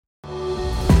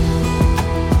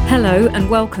Hello and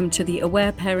welcome to the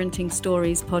Aware Parenting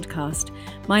Stories podcast.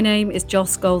 My name is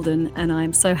Joss Golden and I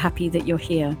am so happy that you're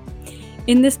here.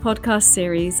 In this podcast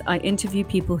series, I interview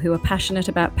people who are passionate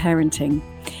about parenting.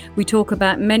 We talk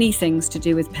about many things to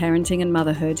do with parenting and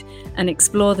motherhood and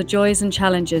explore the joys and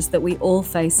challenges that we all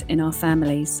face in our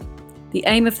families. The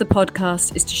aim of the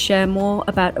podcast is to share more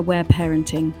about aware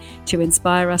parenting, to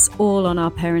inspire us all on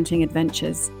our parenting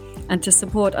adventures, and to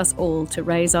support us all to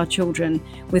raise our children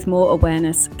with more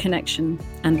awareness, connection,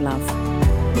 and love.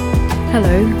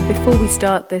 Hello. Before we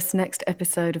start this next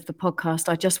episode of the podcast,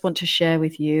 I just want to share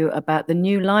with you about the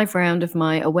new live round of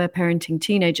my Aware Parenting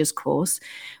Teenagers course,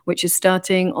 which is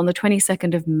starting on the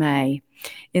 22nd of May.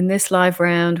 In this live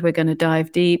round, we're going to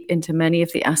dive deep into many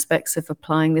of the aspects of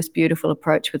applying this beautiful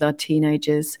approach with our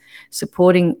teenagers,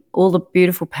 supporting all the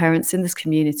beautiful parents in this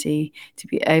community to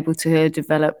be able to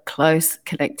develop close,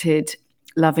 connected,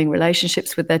 loving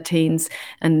relationships with their teens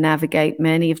and navigate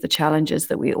many of the challenges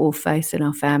that we all face in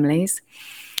our families.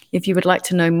 If you would like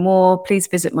to know more, please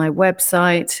visit my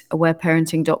website,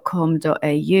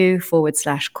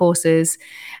 awareparenting.com.au/courses,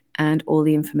 and all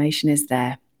the information is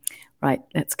there. Right,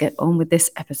 let's get on with this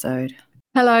episode.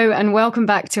 Hello, and welcome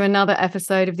back to another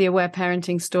episode of the Aware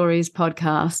Parenting Stories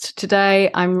podcast. Today,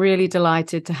 I'm really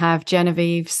delighted to have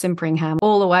Genevieve Simperingham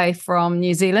all the way from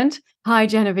New Zealand. Hi,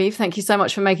 Genevieve. Thank you so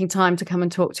much for making time to come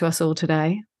and talk to us all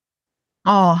today.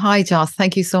 Oh, hi, Joss.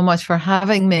 Thank you so much for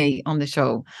having me on the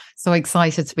show. So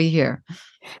excited to be here.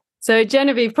 So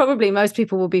Genevieve, probably most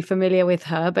people will be familiar with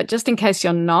her, but just in case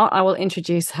you're not, I will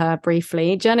introduce her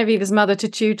briefly. Genevieve is mother to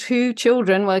two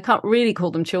children. Well, I can't really call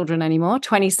them children anymore,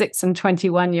 26 and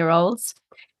 21-year-olds.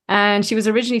 And she was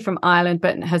originally from Ireland,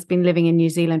 but has been living in New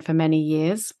Zealand for many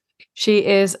years. She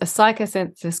is a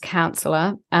psychosynthesis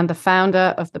counselor and the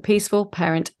founder of the Peaceful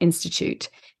Parent Institute.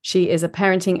 She is a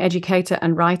parenting educator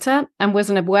and writer and was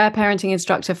an aware parenting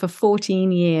instructor for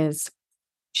 14 years.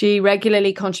 She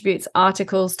regularly contributes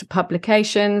articles to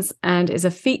publications and is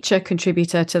a feature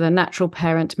contributor to the Natural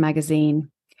Parent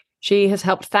magazine. She has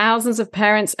helped thousands of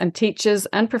parents and teachers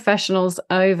and professionals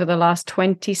over the last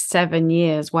 27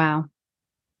 years. Wow.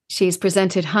 She's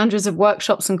presented hundreds of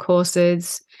workshops and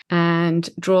courses and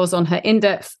draws on her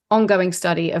in-depth ongoing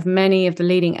study of many of the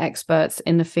leading experts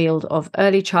in the field of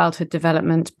early childhood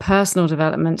development, personal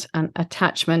development, and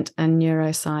attachment and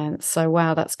neuroscience. So,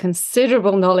 wow, that's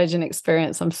considerable knowledge and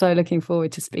experience. I'm so looking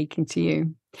forward to speaking to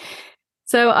you.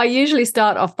 So I usually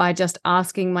start off by just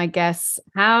asking my guests,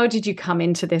 how did you come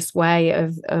into this way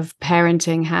of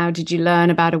parenting? How did you learn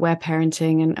about aware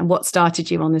parenting and what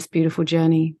started you on this beautiful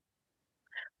journey?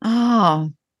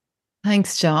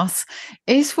 Thanks, Joss.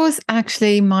 It was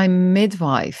actually my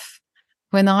midwife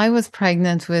when I was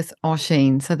pregnant with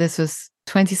Oisín. So this was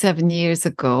 27 years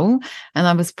ago, and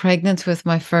I was pregnant with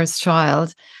my first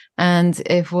child. And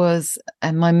it was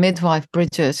my midwife,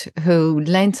 Bridget, who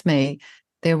lent me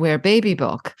the Aware Baby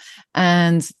book.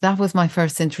 And that was my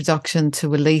first introduction to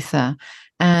Aletha.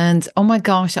 And oh my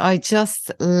gosh, I just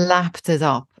lapped it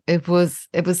up. It was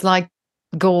like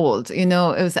gold, it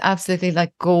was absolutely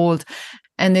like gold.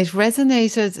 And it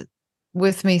resonated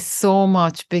with me so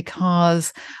much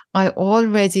because I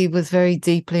already was very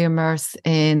deeply immersed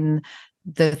in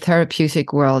the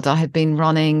therapeutic world. I had been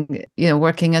running,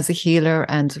 working as a healer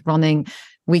and running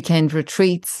weekend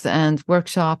retreats and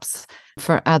workshops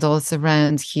for adults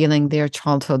around healing their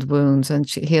childhood wounds and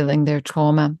healing their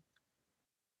trauma.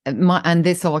 And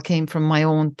this all came from my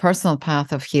own personal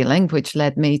path of healing, which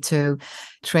led me to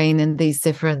train in these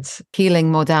different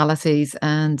healing modalities.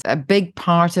 And a big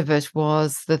part of it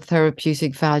was the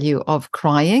therapeutic value of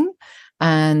crying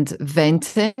and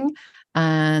venting.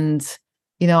 And,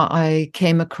 I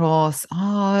came across,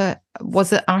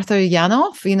 was it Arthur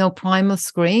Yanoff, Primal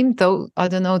Scream? Though, I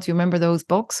don't know, do you remember those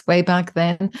books way back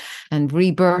then? And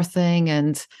rebirthing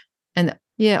and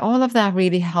yeah, all of that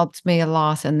really helped me a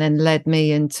lot and then led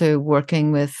me into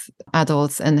working with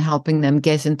adults and helping them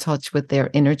get in touch with their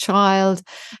inner child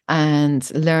and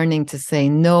learning to say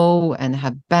no and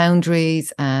have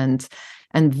boundaries and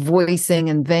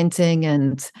voicing and venting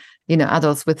and,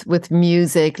 adults with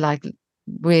music, like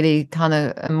really kind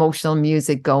of emotional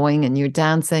music going, and you're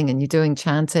dancing and you're doing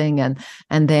chanting and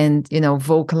then,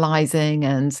 vocalizing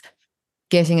and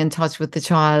getting in touch with the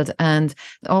child, and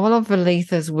all of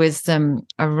Aletha's wisdom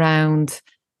around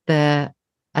the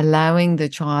allowing the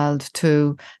child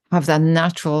to have that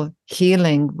natural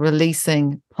healing,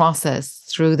 releasing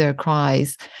process through their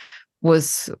cries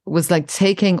was like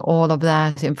taking all of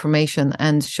that information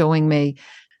and showing me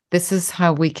this is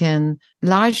how we can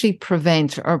largely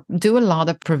prevent or do a lot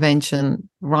of prevention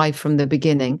right from the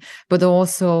beginning. But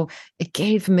also, it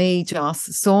gave me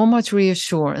just so much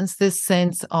reassurance, this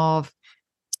sense of,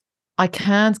 I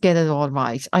can't get it all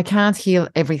right. I can't heal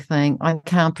everything. I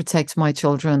can't protect my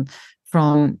children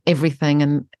from everything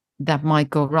and that might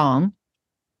go wrong.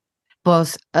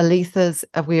 But Aletha's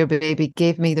A Weird Baby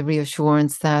gave me the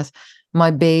reassurance that my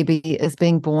baby is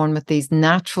being born with these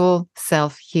natural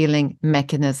self-healing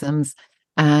mechanisms,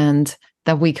 and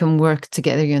that we can work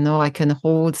together. I can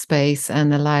hold space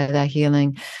and allow that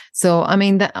healing. So, I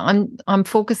mean, I'm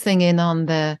focusing in on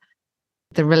the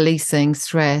releasing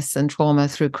stress and trauma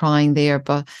through crying there,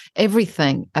 but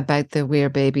everything about the Weir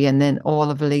Baby and then all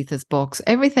of Aletha's books,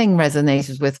 everything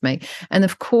resonated with me. And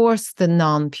of course, the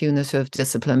non-punitive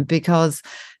discipline, because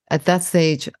at that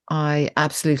stage, I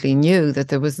absolutely knew that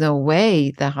there was no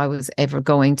way that I was ever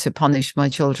going to punish my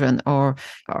children or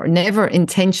never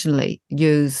intentionally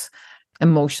use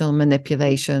emotional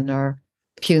manipulation or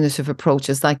punitive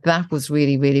approaches. Like, that was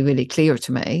really, really, really clear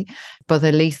to me. But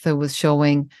Aletha was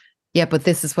showing, yeah, but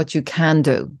this is what you can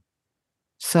do.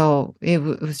 So it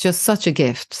was just such a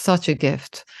gift, such a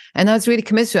gift. And I was really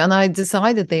committed to it. And I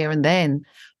decided there and then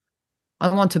I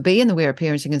want to be an aware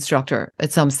parenting instructor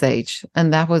at some stage.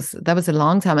 And that was a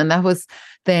long time. And that was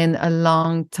then a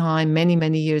long time, many,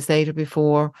 many years later,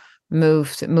 before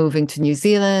moving to New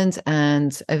Zealand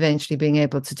and eventually being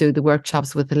able to do the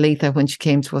workshops with Aletha when she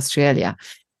came to Australia.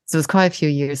 So it was quite a few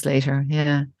years later.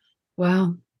 Yeah.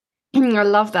 Wow. I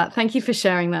love that. Thank you for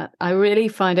sharing that. I really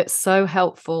find it so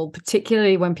helpful,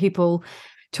 particularly when people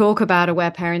talk about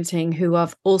aware parenting who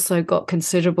have also got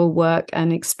considerable work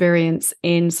and experience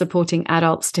in supporting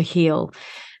adults to heal.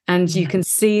 And you can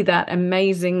see that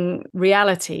amazing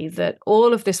reality that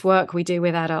all of this work we do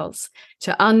with adults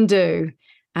to undo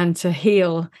and to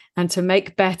heal and to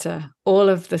make better all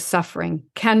of the suffering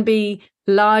can be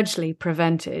largely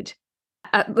prevented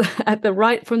at the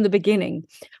right from the beginning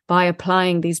by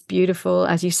applying these beautiful,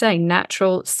 as you say,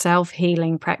 natural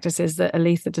self-healing practices that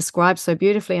Aletha described so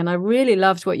beautifully. And I really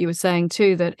loved what you were saying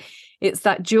too, that it's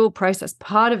that dual process.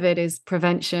 Part of it is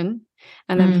prevention,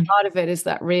 and then part of it is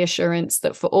that reassurance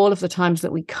that for all of the times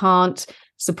that we can't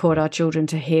support our children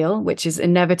to heal, which is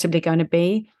inevitably going to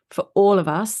be for all of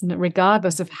us,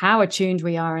 regardless of how attuned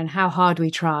we are and how hard we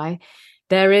try,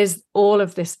 there is all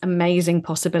of this amazing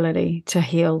possibility to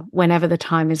heal whenever the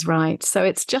time is right. So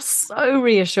it's just so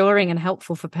reassuring and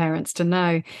helpful for parents to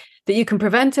know that you can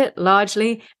prevent it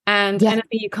largely, and anything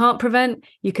you can't prevent,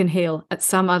 you can heal at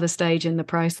some other stage in the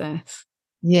process.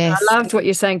 Yes. I loved what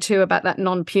you're saying too about that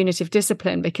non-punitive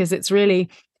discipline, because it's very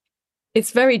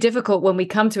difficult when we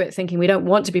come to it thinking we don't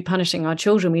want to be punishing our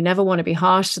children. We never want to be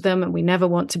harsh to them, and we never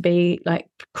want to be like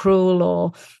cruel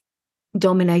or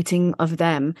dominating of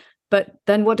them. But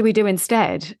then what do we do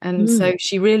instead? And so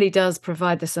she really does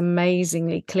provide this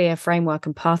amazingly clear framework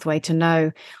and pathway to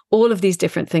know all of these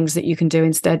different things that you can do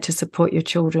instead to support your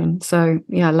children. So,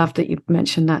 yeah, I love that you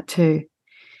mentioned that too.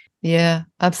 Yeah,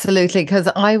 absolutely. Because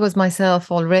I was myself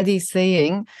already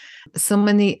seeing so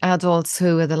many adults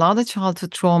who had a lot of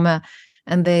childhood trauma,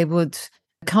 and they would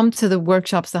come to the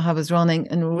workshops that I was running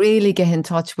and really get in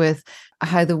touch with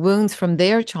how the wounds from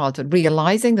their childhood,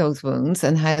 realizing those wounds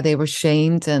and how they were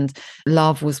shamed and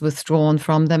love was withdrawn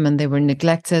from them and they were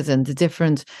neglected, and the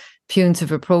different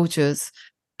punitive approaches.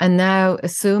 And now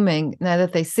assuming, now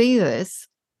that they see this,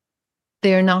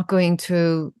 they're not going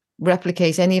to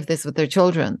replicate any of this with their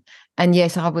children. And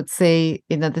yet I would see,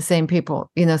 the same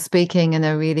people, speaking in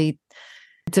a really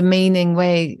demeaning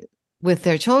way with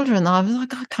their children. I was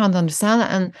like, I can't understand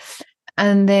it.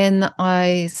 And then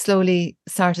I slowly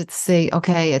started to see,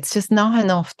 okay, it's just not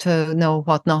enough to know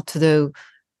what not to do.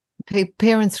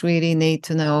 Parents really need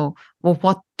to know, well,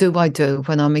 what do I do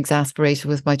when I'm exasperated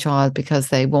with my child because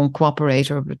they won't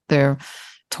cooperate or they're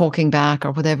talking back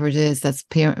or whatever it is that's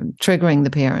triggering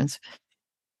the parents.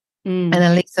 And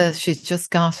Aletha,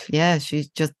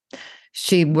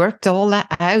 she worked all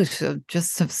that out,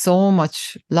 just have so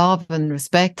much love and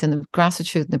respect and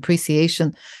gratitude and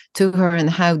appreciation to her, and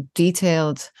how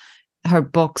detailed her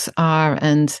books are.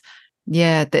 And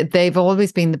yeah, they've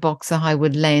always been the books that I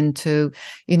would lend to,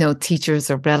 teachers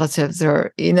or relatives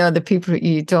or, the people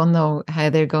you don't know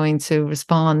how they're going to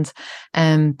respond,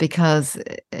 because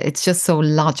it's just so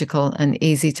logical and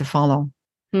easy to follow.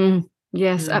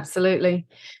 Yes, absolutely.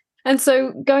 And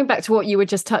so going back to what you were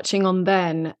just touching on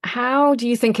then, how do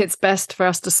you think it's best for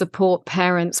us to support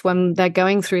parents when they're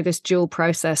going through this dual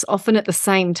process, often at the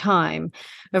same time,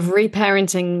 of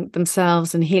reparenting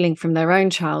themselves and healing from their own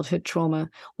childhood trauma,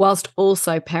 whilst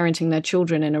also parenting their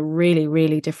children in a really,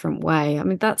 really different way? I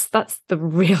mean, that's the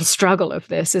real struggle of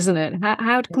this, isn't it?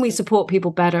 How can we support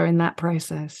people better in that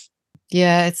process?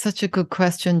 Yeah, it's such a good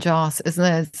question, Joss, isn't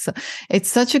it? It's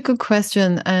such a good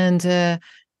question. And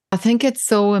I think it's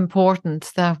so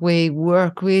important that we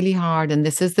work really hard. And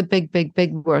this is the big, big,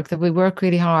 big work, that we work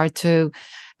really hard to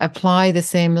apply the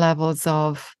same levels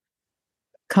of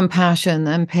compassion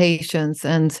and patience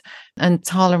and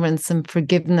tolerance and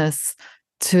forgiveness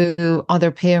to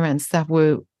other parents that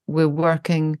we're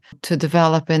working to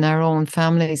develop in our own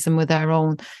families and with our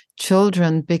own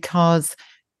children, because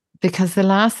the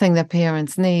last thing that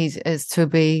parents need is to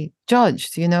be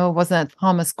judged. Wasn't it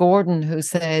Thomas Gordon who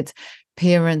said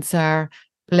parents are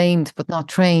blamed but not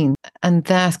trained? And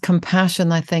that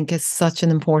compassion, I think, is such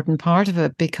an important part of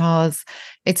it, because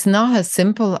it's not as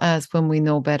simple as when we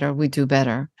know better, we do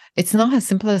better. It's not as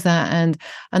simple as that.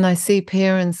 And I see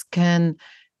parents can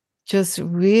just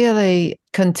really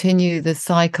continue the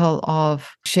cycle of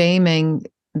shaming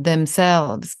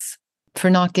themselves for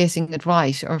not getting it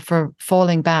right or for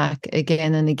falling back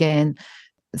again and again.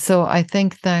 So I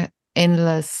think that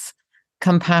endless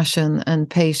compassion and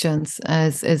patience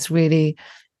is really,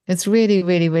 it's really,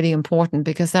 really, really important,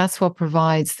 because that's what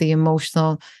provides the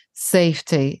emotional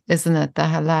safety, isn't it?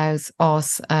 That allows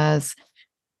us as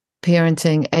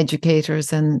parenting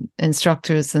educators and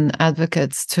instructors and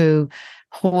advocates to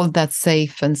hold that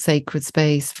safe and sacred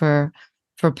space for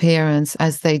parents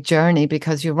as they journey,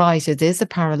 because you're right, it is a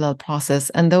parallel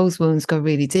process and those wounds go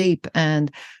really deep.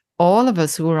 And all of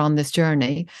us who are on this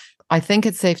journey, I think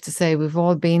it's safe to say we've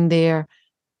all been there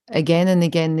again and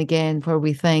again and again, where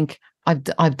we think,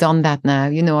 I've done that now.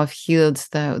 I've healed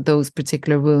those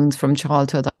particular wounds from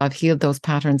childhood. I've healed those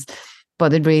patterns.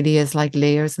 But it really is like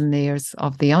layers and layers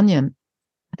of the onion,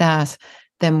 that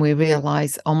then we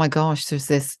realize, oh my gosh, there's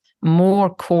this more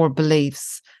core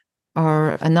beliefs,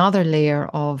 or another layer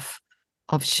of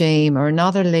shame, or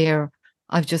another layer.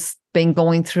 I've just been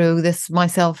going through this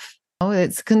myself.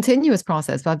 It's a continuous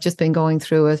process, but I've just been going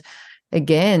through it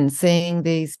again, seeing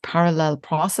these parallel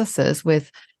processes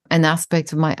with an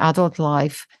aspect of my adult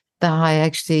life that I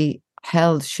actually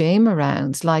held shame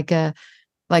around, like a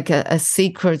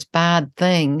secret bad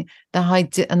thing that I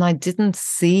did, and I didn't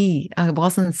see. I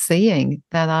wasn't seeing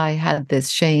that I had this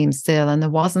shame still, and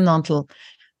it wasn't until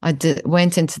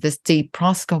went into this deep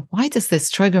process. Why does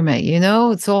this trigger me?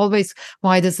 It's always,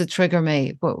 why does it trigger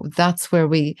me? Well, that's where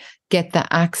we get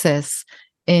the access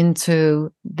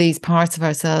into these parts of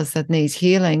ourselves that need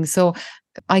healing. So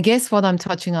I guess what I'm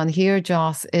touching on here,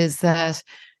 Joss, is that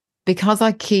because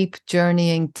I keep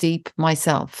journeying deep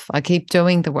myself, I keep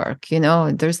doing the work,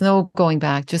 there's no going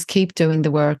back, just keep doing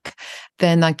the work.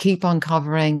 Then I keep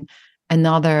uncovering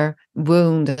another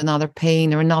wound, another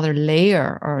pain, or another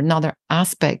layer, or another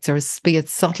aspect, or be it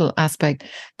subtle aspect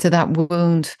to that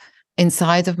wound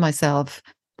inside of myself.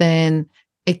 Then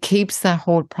it keeps that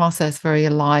whole process very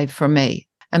alive for me.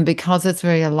 And because it's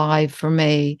very alive for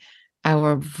me,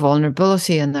 our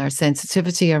vulnerability and our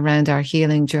sensitivity around our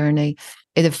healing journey,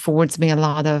 it affords me a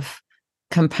lot of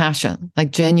compassion,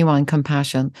 like genuine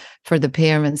compassion for the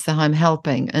parents that I'm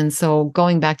helping. And so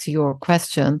going back to your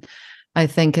question, I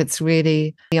think it's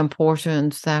really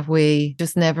important that we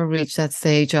just never reach that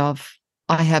stage of,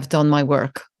 I have done my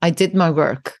work. I did my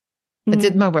work. I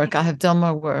did my work. I have done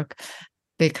my work,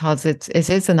 because it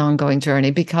is an ongoing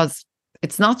journey, because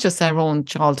it's not just our own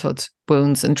childhood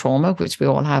wounds and trauma, which we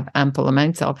all have ample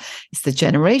amounts of. It's the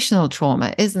generational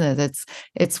trauma, isn't it?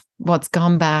 It's what's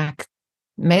gone back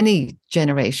many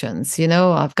generations.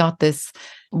 I've got this,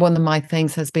 one of my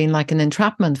things has been like an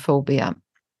entrapment phobia.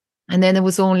 And then it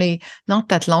was only not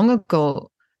that long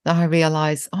ago that I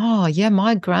realized, oh yeah,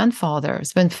 my grandfather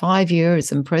spent 5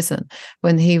 years in prison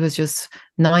when he was just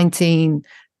 19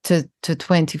 to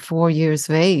 24 years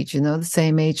of age, the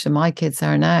same age that my kids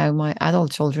are now, my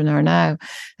adult children are now.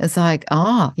 It's like,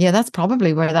 yeah, that's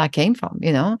probably where that came from,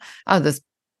 there's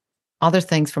other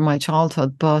things from my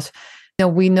childhood, but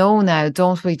we know now,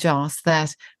 don't we, Joss,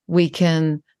 that we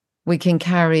can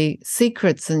carry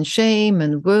secrets and shame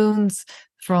and wounds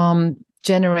from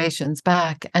generations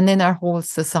back, and in our whole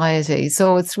society.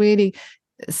 So it's really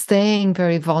staying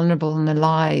very vulnerable and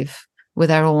alive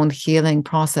with our own healing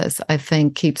process, I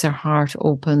think, keeps our heart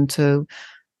open to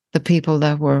the people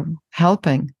that we're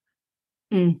helping.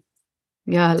 Yeah,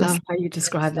 I love how you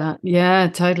describe that. Yeah,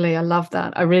 totally. I love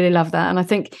that. I really love that. And I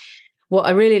think what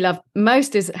I really love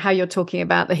most is how you're talking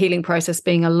about the healing process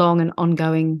being a long and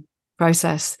ongoing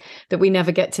process that we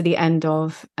never get to the end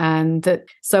of, and that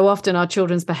so often our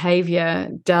children's behavior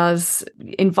does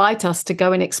invite us to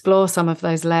go and explore some of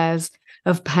those layers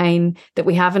of pain that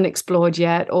we haven't explored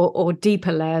yet, or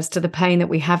deeper layers to the pain that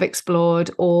we have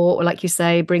explored, or like you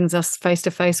say, brings us face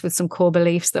to face with some core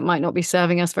beliefs that might not be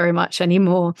serving us very much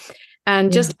anymore.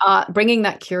 And just bringing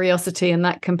that curiosity and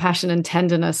that compassion and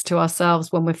tenderness to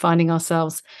ourselves when we're finding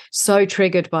ourselves so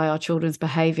triggered by our children's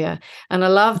behavior. And I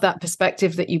love that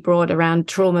perspective that you brought around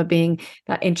trauma being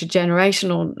that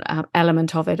intergenerational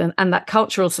element of it, and that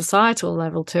cultural, societal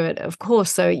level to it, of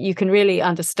course. So you can really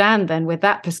understand then with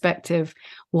that perspective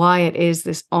why it is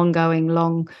this ongoing,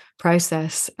 long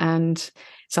process. And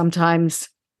sometimes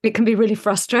it can be really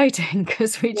frustrating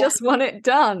because we just want it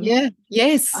done. Yeah.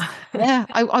 Yes. Yeah.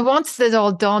 I wanted it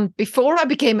all done before I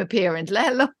became a parent,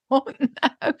 let alone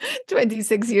now,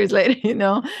 26 years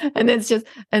later, and it's just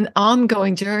an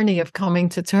ongoing journey of coming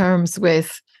to terms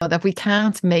with that we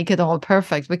can't make it all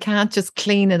perfect. We can't just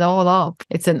clean it all up.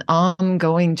 It's an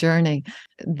ongoing journey.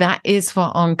 That is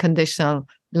what unconditional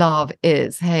love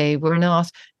is. Hey, we're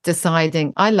not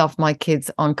deciding, I love my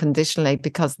kids unconditionally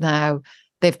because now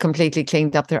they've completely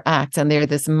cleaned up their act and they're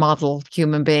this model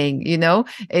human being,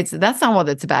 that's not what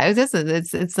it's about, is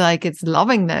it? It's like, it's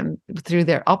loving them through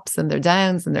their ups and their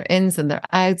downs and their ins and their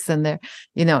outs and their,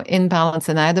 in balance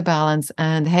and out of balance.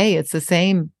 And hey, it's the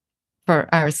same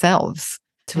for ourselves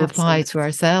to apply to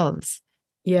ourselves.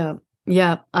 Yeah.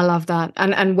 Yeah, I love that.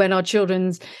 And when our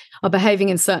children are behaving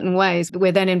in certain ways,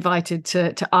 we're then invited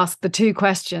to ask the two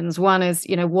questions. One is,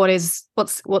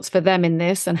 what's for them in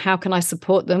this, and how can I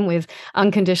support them with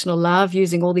unconditional love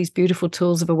using all these beautiful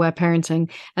tools of aware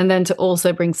parenting, and then to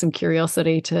also bring some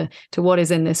curiosity to what is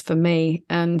in this for me.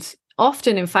 And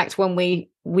often, in fact, when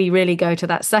we really go to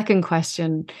that second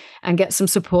question and get some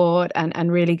support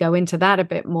and really go into that a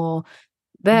bit more,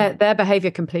 their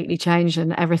behavior completely changed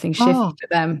and everything shifted to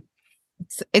them.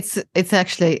 It's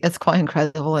actually, it's quite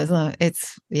incredible, isn't it?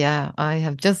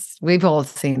 We've all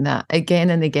seen that again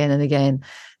and again and again,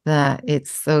 that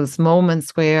it's those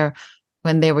moments where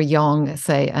when they were young,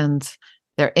 say, and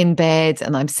they're in bed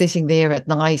and I'm sitting there at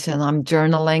night and I'm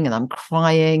journaling and I'm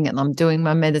crying and I'm doing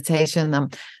my meditation. I'm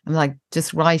like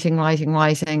just writing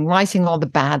all the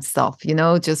bad stuff,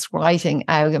 just writing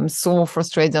out. I'm so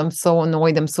frustrated. I'm so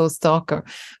annoyed. I'm so stuck or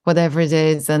whatever it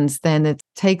is. And then it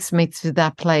takes me to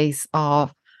that place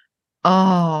of,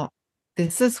 oh,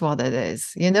 this is what it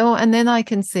is, and then I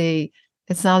can see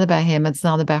it's not about him. It's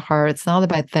not about her. It's not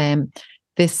about them.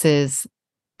 This is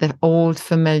the old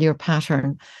familiar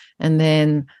pattern. And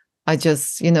then I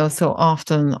just, so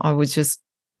often I would just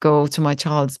go to my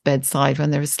child's bedside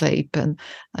when they're asleep and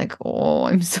like, oh,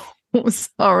 I'm so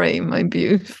sorry, my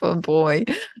beautiful boy.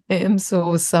 I am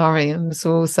so sorry. I'm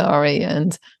so sorry.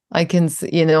 And I can,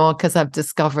 because I've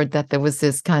discovered that there was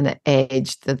this kind of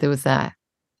edge, that there was that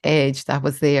edge that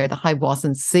was there that I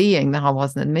wasn't seeing, that I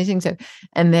wasn't admitting to.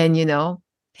 And then,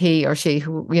 he or she,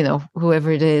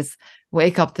 whoever it is,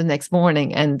 wake up the next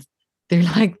morning and they're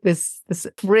like this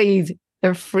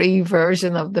free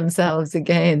version of themselves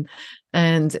again.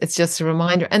 And it's just a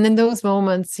reminder. And in those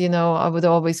moments, I would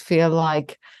always feel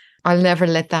like I'll never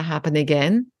let that happen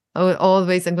again.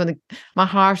 My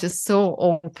heart is so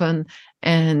open,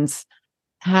 and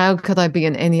how could I be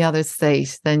in any other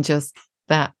state than just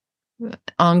that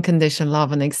unconditional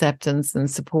love and acceptance and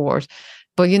support?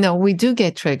 But, we do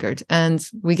get triggered, and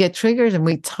we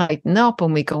tighten up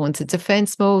and we go into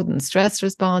defense mode and stress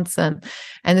response. And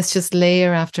it's just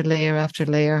layer after layer after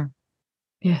layer.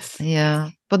 Yes.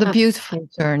 Yeah. But a beautiful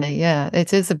journey. Yeah.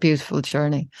 It is a beautiful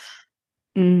journey.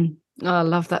 Oh, I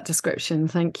love that description.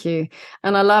 Thank you.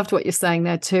 And I loved what you're saying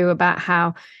there too, about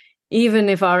how even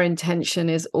if our intention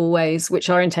is always, which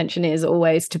our intention is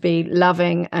always to be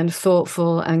loving and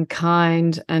thoughtful and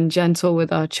kind and gentle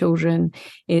with our children,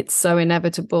 it's so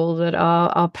inevitable that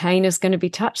our pain is going to be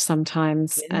touched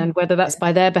sometimes. Yeah. And whether that's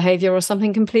by their behavior or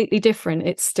something completely different,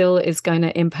 it still is going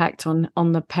to impact on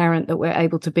the parent that we're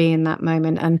able to be in that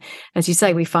moment. And as you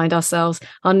say, we find ourselves,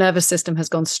 our nervous system has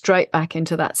gone straight back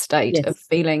into that state of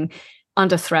feeling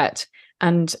under threat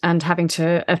and having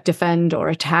to defend or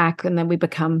attack. And then we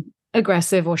become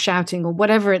aggressive or shouting or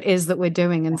whatever it is that we're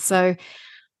doing. And so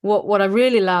what I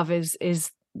really love is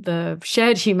the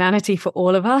shared humanity for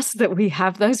all of us, that we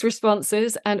have those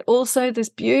responses, and also this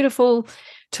beautiful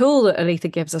tool that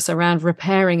Aletha gives us around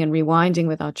repairing and rewinding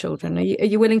with our children. Are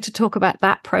you willing to talk about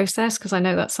that process? Because I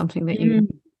know that's something that you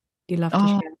love to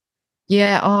share.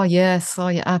 Yeah. Oh, yes. Oh,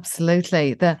 yeah, absolutely.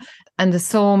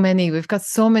 We've got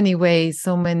so many ways,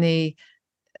 so many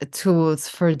tools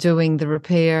for doing the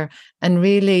repair. And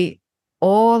really,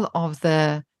 all of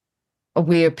the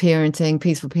aware parenting,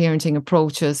 peaceful parenting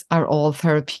approaches are all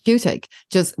therapeutic.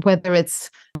 Just whether it's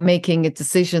making a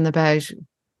decision about,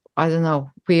 I don't know,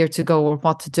 where to go or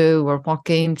what to do or what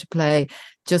game to play,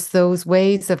 just those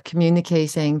ways of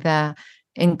communicating that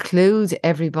include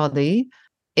everybody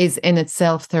is in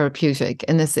itself therapeutic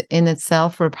and is in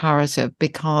itself reparative,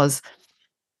 because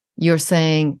you're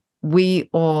saying we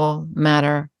all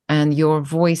matter and your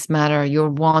voice matter, your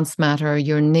wants matter,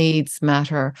 your needs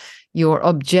matter, your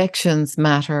objections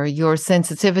matter, your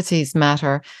sensitivities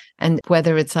matter. And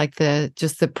whether it's like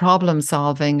just the problem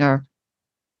solving or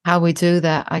how we do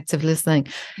that active listening,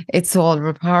 it's all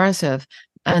reparative.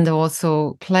 And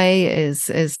also play is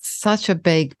such a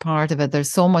big part of it.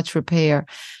 There's so much repair,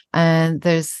 and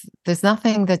there's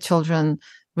nothing that children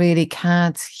really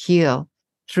can't heal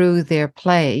through their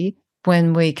play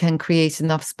when we can create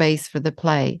enough space for the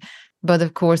play. But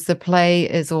of course, the play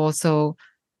is also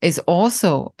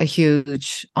a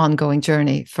huge ongoing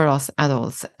journey for us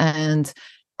adults. And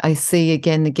I see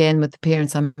again and again with the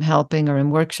parents I'm helping or in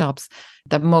workshops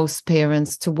that most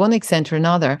parents, to one extent or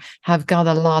another, have got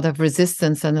a lot of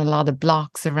resistance and a lot of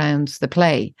blocks around the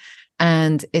play.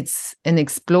 And it's in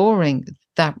exploring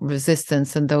that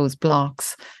resistance and those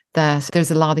blocks that there's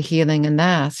a lot of healing in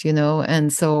that, you know.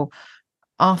 And so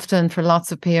often for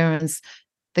lots of parents,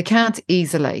 they can't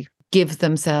easily give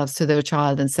themselves to their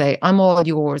child and say, I'm all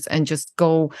yours, and just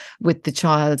go with the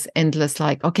child's endless,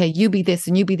 like, okay, you be this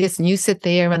and you be this and you sit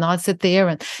there and I'll sit there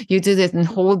and you do this and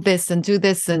hold this and do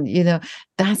this. And, you know,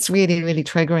 that's really, really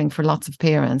triggering for lots of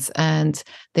parents. And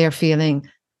they're feeling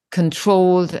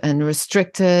controlled and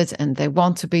restricted and they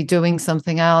want to be doing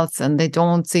something else and they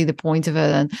don't see the point of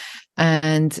it.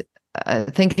 And I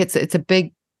think it's a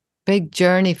big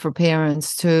journey for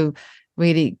parents to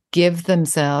really give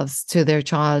themselves to their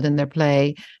child and their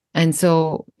play. And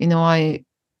so, you know, I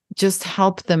just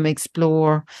help them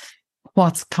explore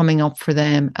what's coming up for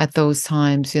them at those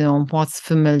times, you know, and what's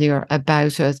familiar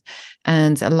about it.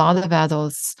 And a lot of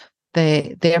adults,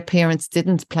 their parents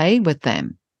didn't play with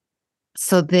them.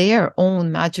 So their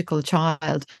own magical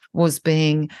child was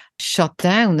being shut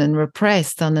down and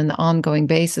repressed on an ongoing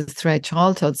basis throughout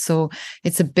childhood. So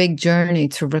it's a big journey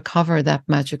to recover that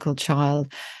magical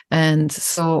child. And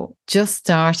so just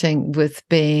starting with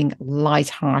being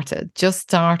lighthearted, just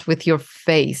start with your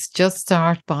face, just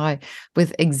start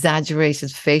with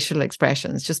exaggerated facial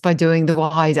expressions, just by doing the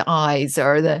wide eyes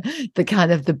or the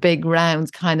kind of the big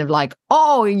round kind of like,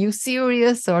 oh, are you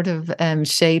serious sort of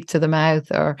shape to the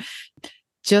mouth, or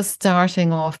just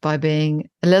starting off by being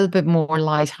a little bit more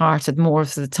lighthearted more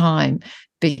of the time,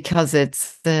 because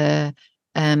it's they're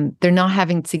not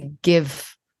having to give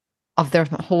of their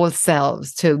whole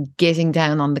selves to getting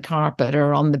down on the carpet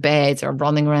or on the bed or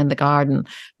running around the garden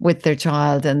with their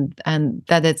child, and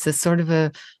that it's a sort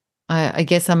of I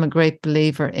guess I'm a great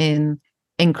believer in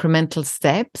incremental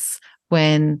steps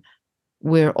when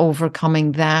we're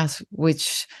overcoming that,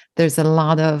 which there's a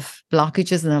lot of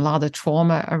blockages and a lot of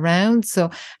trauma around. So,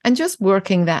 and just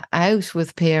working that out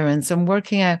with parents and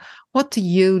working out, what do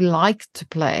you like to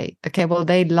play? Okay, well,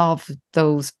 they love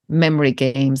those memory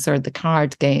games or the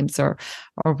card games or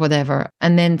whatever.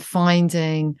 And then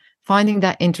finding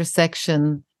that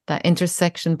intersection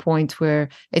point where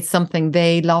it's something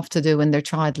they love to do and their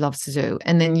child loves to do.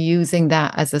 And then using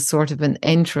that as a sort of an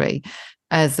entry,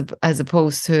 as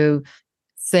opposed to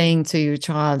saying to your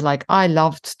child, like I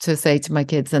loved to say to my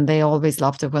kids, and they always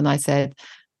loved it when I said,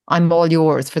 I'm all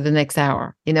yours for the next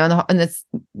hour, you know, and it's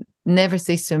never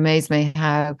ceased to amaze me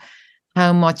how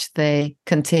much they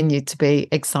continue to be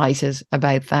excited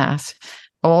about that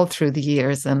all through the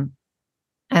years and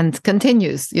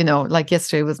continues, you know, like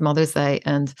yesterday was Mother's Day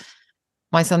and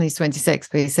my son is 26,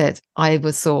 but he said, I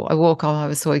woke up, I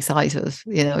was so excited,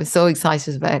 you know, so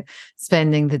excited about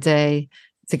spending the day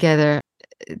together.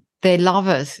 They love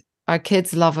it. Our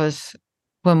kids love it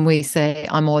when we say,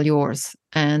 I'm all yours.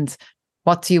 And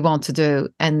what do you want to do?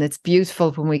 And it's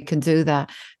beautiful when we can do that.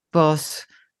 But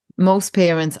most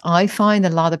parents, I find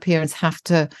a lot of parents have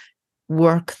to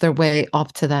work their way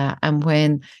up to that. And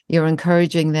when you're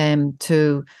encouraging them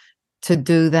to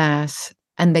do that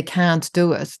and they can't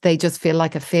do it, they just feel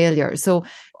like a failure. So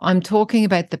I'm talking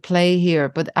about the play here,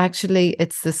 but actually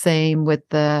it's the same with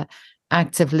the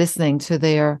active listening to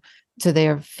their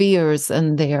fears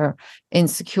and their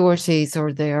insecurities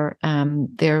or their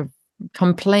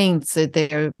complaints or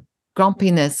their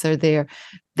grumpiness or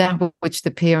that which the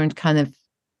parent kind of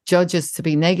judges to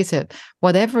be negative.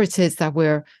 Whatever it is that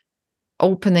we're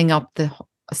opening up the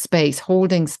space,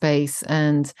 holding space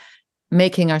and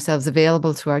making ourselves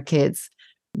available to our kids,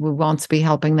 We want to be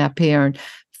helping that parent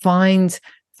find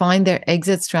their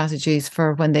exit strategies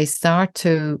for when they start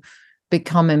to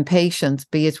become impatient,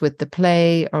 be it with the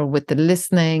play or with the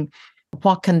listening.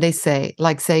 What can they say?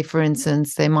 Like, say, for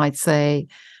instance, they might say,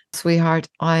 "Sweetheart,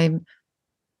 I'm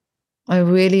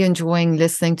really enjoying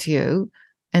listening to you,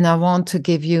 and I want to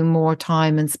give you more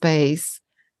time and space,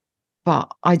 but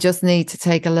I just need to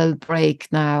take a little break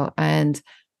now. And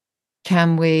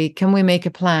can we make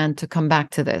a plan to come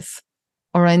back to this?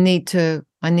 Or I need to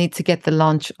get the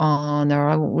lunch on, or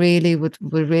I really would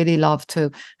really love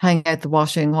to hang out the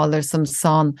washing while there's some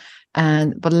sun,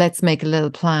 but let's make a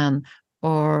little plan.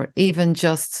 Or even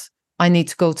just, I need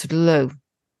to go to the loo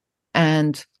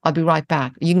and I'll be right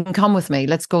back. You can come with me.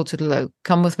 Let's go to the loo.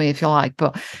 Come with me if you like."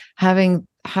 But having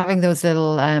those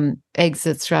little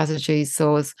exit strategies.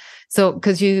 So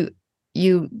because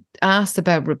you asked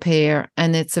about repair,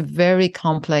 and it's a very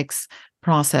complex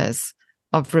process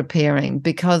of repairing,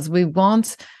 because we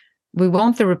want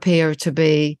the repair to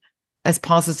be as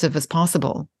positive as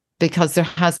possible, because there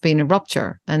has been a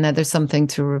rupture and that there's something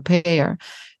to repair.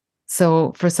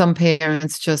 So for some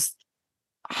parents, just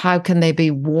how can they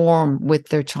be warm with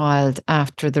their child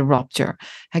after the rupture?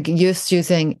 Just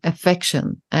using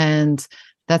affection and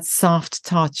that soft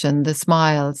touch and the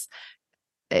smiles,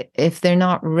 if they're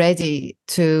not ready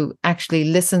to actually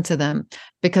listen to them.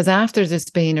 Because after there's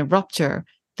been a rupture,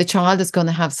 the child is going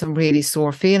to have some really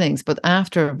sore feelings. But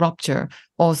after a rupture,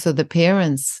 also the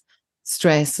parent's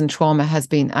stress and trauma has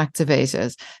been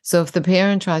activated. So if the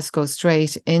parent tries to go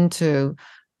straight into,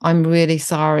 "I'm really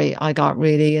sorry, I got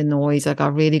really annoyed, I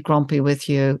got really grumpy with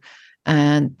you,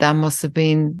 and that must have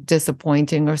been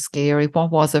disappointing or scary. What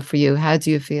was it for you? How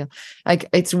do you feel?" Like,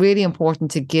 it's really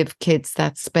important to give kids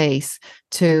that space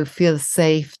to feel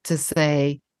safe to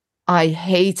say, "I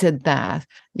hated that.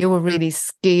 You were really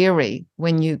scary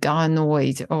when you got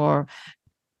annoyed," or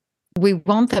we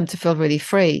want them to feel really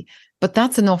free. But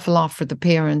that's an awful lot for the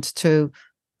parent to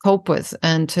cope with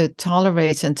and to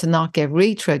tolerate and to not get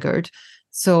re-triggered.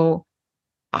 So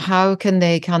how can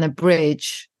they kind of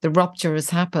bridge? The rupture has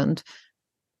happened.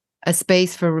 A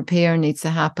space for repair needs to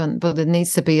happen, but it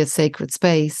needs to be a sacred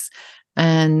space.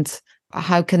 And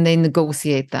how can they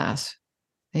negotiate that?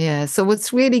 Yeah. So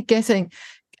it's really getting,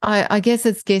 I guess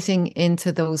it's getting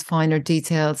into those finer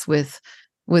details with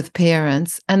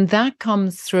parents. And that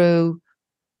comes through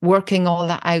working all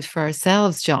that out for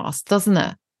ourselves, Joss, doesn't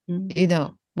it?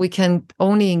 Mm. We can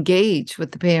only engage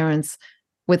with the parents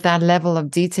with that level of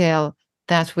detail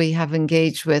that we have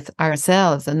engaged with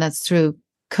ourselves. And that's through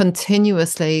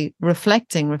continuously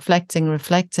reflecting. And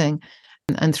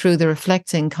through the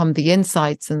reflecting come the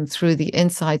insights. And through the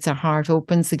insights, our heart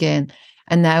opens again.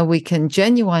 And now we can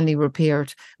genuinely repair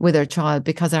it with our child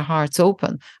because our heart's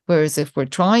open. Whereas if we're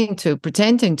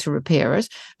pretending to repair it,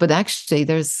 but actually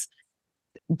there's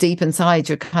deep inside,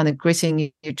 you're kind of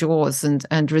gritting your jaws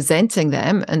and resenting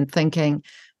them and thinking,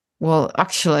 well,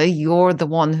 actually, you're the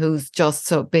one who's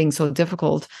just being so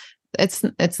difficult.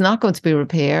 It's not going to be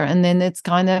repair. And then it's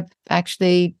kind of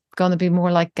actually going to be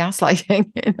more like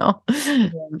gaslighting,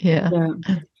 Yeah.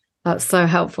 That's so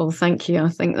helpful. Thank you. I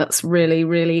think that's really,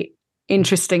 really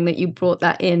interesting that you brought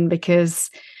that in,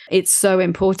 because it's so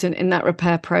important in that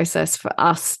repair process for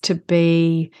us to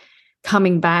be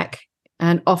coming back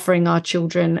and offering our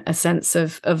children a sense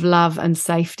of love and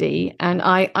safety. And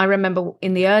I remember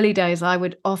in the early days, I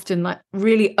would often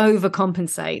really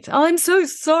overcompensate. "Oh, I'm so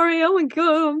sorry. Oh my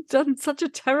God, I've done such a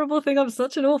terrible thing. I'm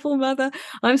such an awful mother.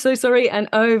 I'm so sorry." And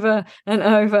over and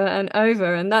over and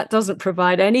over. And that doesn't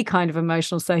provide any kind of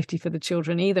emotional safety for the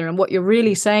children either. And what you're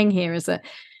really saying here is that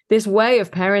this way of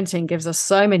parenting gives us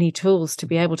so many tools to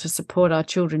be able to support our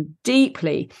children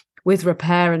deeply with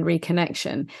repair and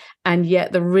reconnection. And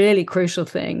yet the really crucial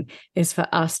thing is for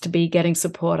us to be getting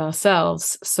support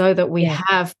ourselves, so that we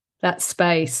have that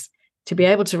space to be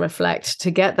able to reflect, to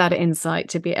get that insight,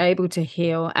 to be able to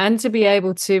heal, and to be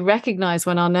able to recognize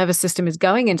when our nervous system is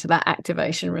going into that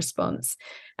activation response,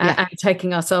 and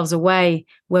taking ourselves away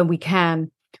when we can,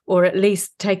 or at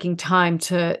least taking time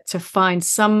to find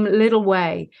some little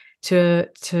way to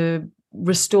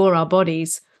restore our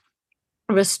bodies,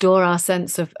 restore our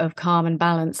sense of calm and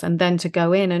balance, and then to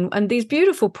go in. And these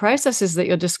beautiful processes that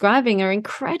you're describing are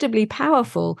incredibly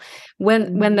powerful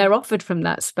when they're offered from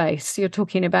that space. You're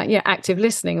talking about active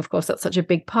listening. Of course, that's such a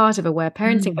big part of aware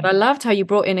parenting. But I loved how you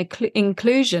brought in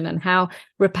inclusion and how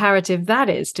reparative that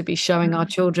is, to be showing our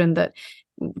children that,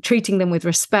 treating them with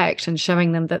respect and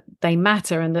showing them that they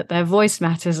matter and that their voice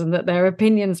matters and that their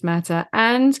opinions matter.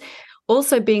 And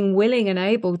also being willing and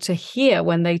able to hear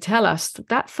when they tell us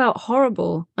that felt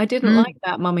horrible. I didn't like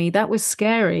that, mummy. That was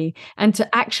scary. And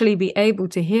to actually be able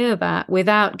to hear that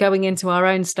without going into our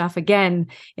own stuff again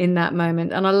in that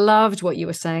moment. And I loved what you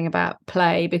were saying about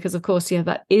play, because of course, yeah,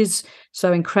 that is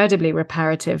so incredibly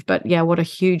reparative. But yeah, what a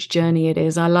huge journey it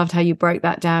is. I loved how you broke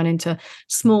that down into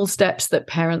small steps that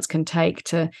parents can take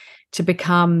to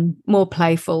become more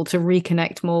playful, to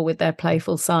reconnect more with their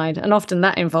playful side. And often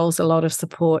that involves a lot of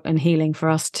support and healing for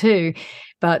us too.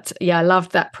 But yeah, I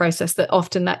loved that process, that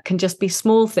often that can just be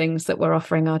small things that we're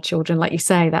offering our children. Like you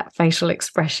say, that facial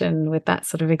expression with that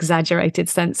sort of exaggerated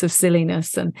sense of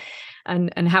silliness, and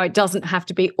how it doesn't have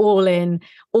to be all in,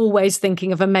 always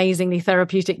thinking of amazingly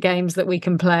therapeutic games that we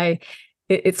can play.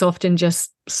 It's often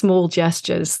just small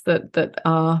gestures that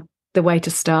are the way to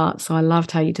start. So I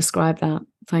loved how you described that.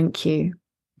 Thank you.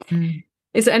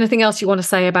 Is there anything else you want to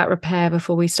say about repair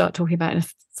before we start talking about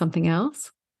something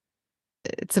else?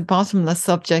 It's a bottomless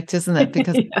subject, isn't it?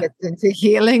 Because it gets into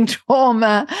healing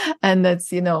trauma, and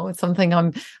that's, it's something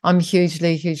I'm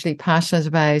hugely passionate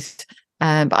about.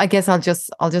 But I guess I'll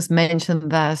just mention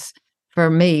that for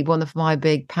me, one of my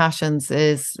big passions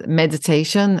is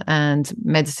meditation and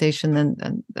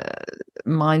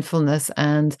mindfulness,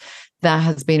 and that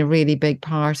has been a really big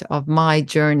part of my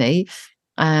journey.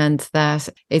 And that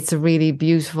it's a really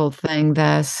beautiful thing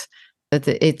that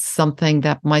it's something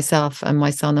that myself and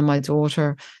my son and my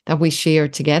daughter, that we share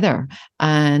together.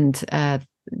 And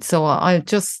so I'll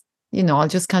just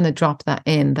kind of drop that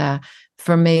in, that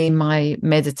for me, my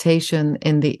meditation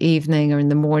in the evening or in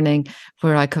the morning,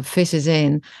 where I could fit it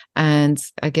in, and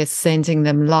I guess sending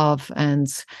them love and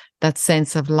that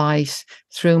sense of light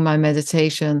through my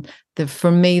meditation,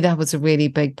 for me, that was a really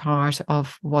big part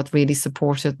of what really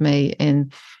supported me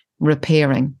in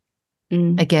repairing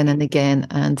again and again,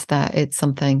 and that it's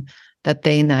something that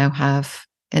they now have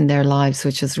in their lives,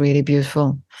 which is really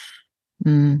beautiful.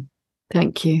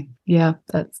 Thank you. Yeah,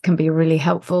 that can be really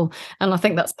helpful. And I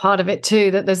think that's part of it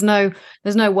too, that there's no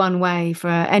one way for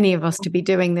any of us to be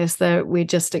doing this, that we're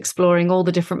just exploring all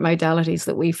the different modalities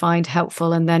that we find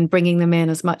helpful and then bringing them in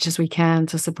as much as we can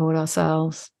to support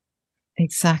ourselves.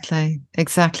 Exactly.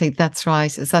 That's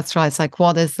right. It's like,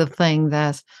 what is the thing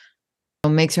that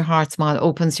makes your heart smile,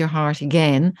 opens your heart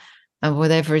again, and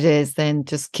whatever it is, then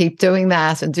just keep doing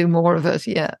that and do more of it.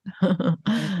 Yeah.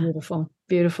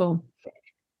 Beautiful.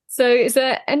 So is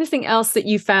there anything else that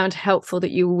you found helpful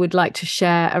that you would like to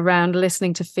share around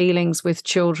listening to feelings with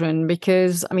children?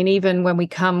 Because, I mean, even when we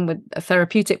come with a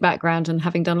therapeutic background and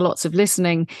having done lots of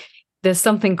listening, there's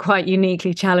something quite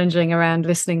uniquely challenging around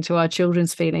listening to our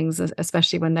children's feelings,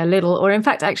 especially when they're little, or in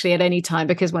fact, actually at any time,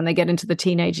 because when they get into the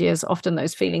teenage years, often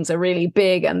those feelings are really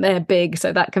big and they're big.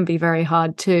 So that can be very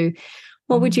hard too.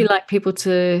 What would you like people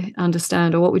to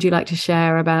understand, or what would you like to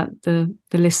share about the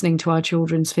listening to our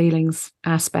children's feelings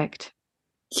aspect?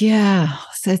 Yeah,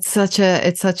 it's such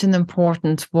an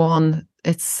important one.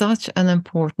 It's such an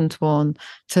important one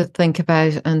to think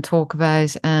about and talk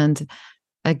about. And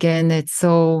again, it's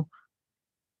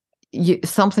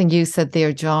something you said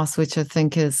there, Joss, which I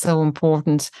think is so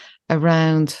important,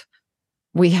 around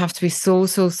we have to be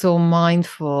so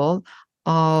mindful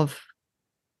of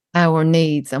our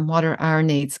needs and what are our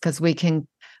needs, because we can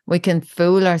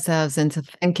fool ourselves into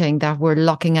thinking that we're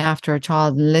looking after a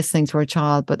child and listening to our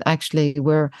child, but actually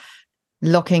we're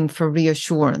looking for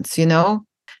reassurance,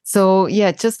 So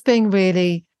yeah, just being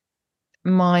really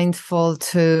mindful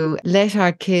to let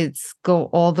our kids go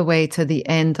all the way to the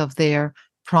end of their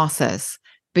process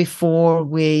before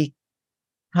we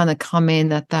kind of come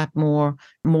in at that more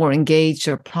engaged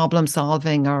or problem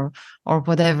solving or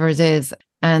whatever it is.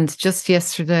 And just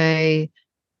yesterday,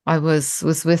 I was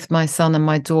with my son and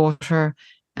my daughter,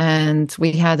 and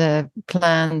we had a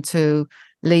plan to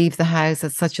leave the house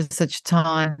at such and such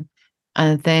time.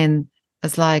 And then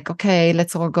it's like, okay,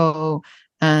 let's all go.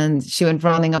 And she went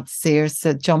running upstairs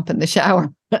to jump in the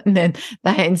shower. And then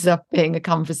that ends up being a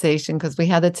conversation, because we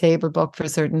had a table booked for a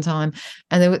certain time.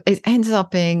 And it ended up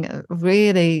being a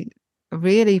really,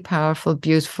 really powerful,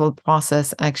 beautiful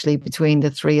process, actually, between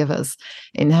the three of us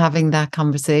in having that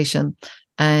conversation.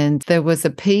 And there was a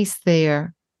piece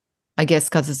there, I guess,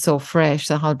 because it's so fresh,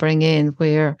 that I'll bring in,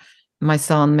 where my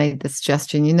son made the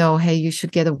suggestion, hey, you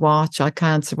should get a watch. I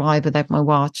can't survive without my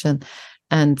watch. And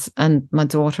my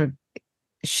daughter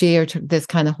shared this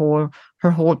kind of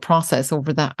her whole process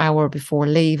over that hour before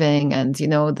leaving. And,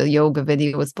 the yoga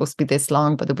video was supposed to be this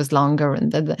long, but it was longer.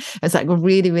 And it's like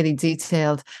really, really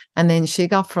detailed. And then she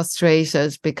got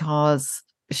frustrated because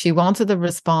she wanted a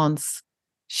response.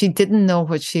 She didn't know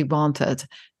what she wanted.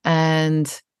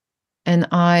 And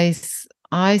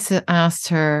asked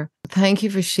her, thank you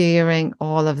for sharing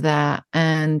all of that.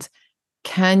 And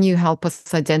can you help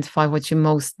us identify what you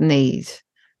most need?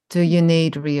 Do you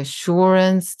need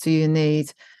reassurance? Do you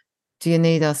need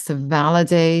us to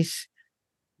validate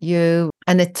you?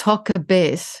 And it took a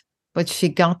bit, but she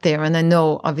got there. And I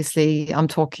know, obviously, I'm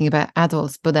talking about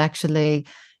adults, but actually,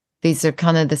 these are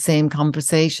kind of the same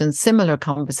conversations, similar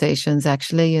conversations,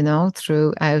 actually,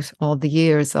 throughout all the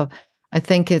years. So I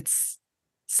think it's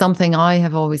something I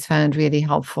have always found really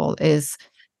helpful is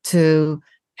to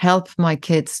help my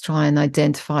kids try and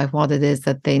identify what it is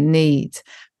that they need,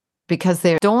 because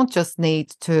they don't just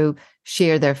need to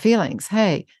share their feelings.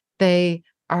 Hey, they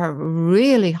are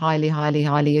really highly, highly,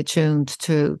 highly attuned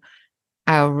to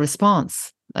our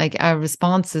response. Like, our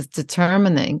response is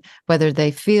determining whether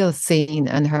they feel seen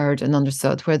and heard and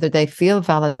understood, whether they feel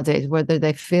validated, whether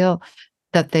they feel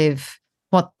that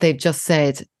what they've just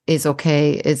said is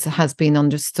okay, has been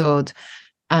understood.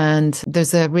 And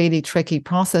there's a really tricky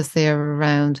process there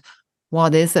around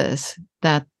what is it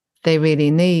that they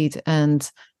really need. And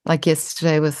like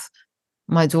yesterday with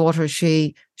my daughter,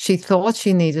 she thought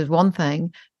she needed one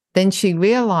thing. Then she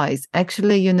realized,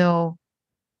 actually,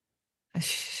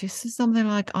 she said something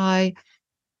like, I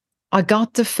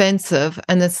got defensive.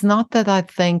 And it's not that I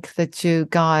think that you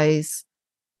guys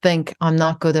think I'm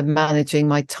not good at managing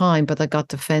my time, but I got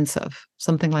defensive,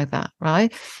 something like that,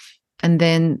 right? And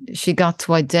then she got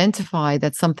to identify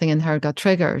that something in her got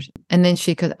triggered. And then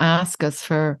she could ask us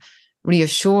for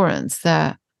reassurance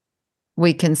that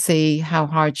we can see how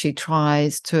hard she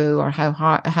tries to, or how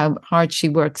hard she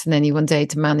works in any one day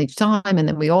to manage time. And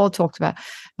then we all talked about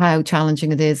how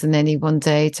challenging it is in any one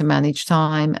day to manage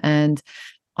time. And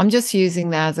I'm just using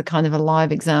that as a kind of a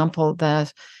live example,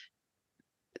 that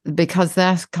because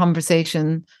that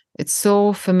conversation, it's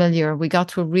so familiar. We got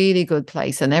to a really good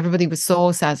place and everybody was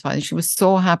so satisfied. And she was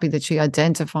so happy that she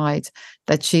identified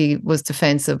that she was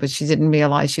defensive, but she didn't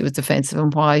realize she was defensive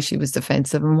and why she was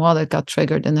defensive and what it got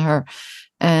triggered in her.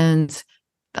 And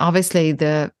obviously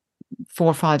the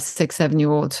 4, 5, 6,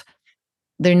 7-year-old,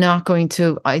 they're not going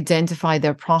to identify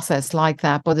their process like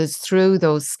that, but it's through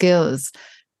those skills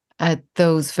at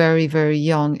those very, very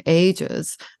young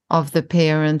ages of the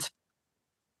parent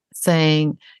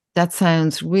saying, that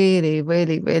sounds really,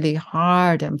 really, really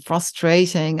hard and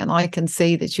frustrating. And I can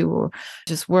see that you were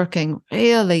just working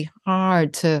really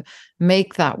hard to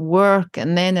make that work.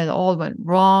 And then it all went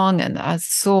wrong. And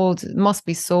it must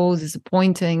be so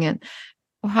disappointing. And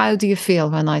how do you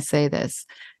feel when I say this?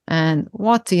 And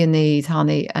what do you need,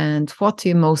 honey? And what do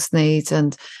you most need?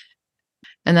 And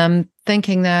I'm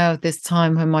thinking now, this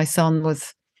time when my son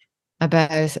was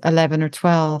about 11 or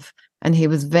 12, and he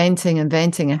was venting and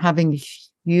venting and having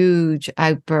huge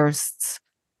outbursts.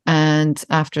 And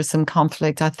after some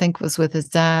conflict, I think was with his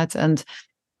dad,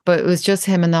 but it was just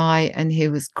him and I, and he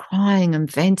was crying and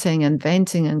venting and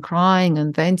venting and crying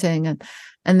and venting. And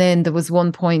then there was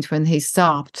one point when he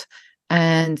stopped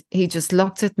and he just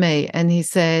looked at me and he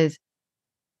said,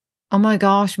 oh my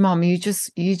gosh, Mom, you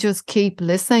just keep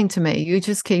listening to me. You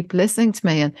just keep listening to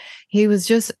me. And he was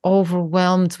just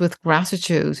overwhelmed with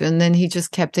gratitude. And then he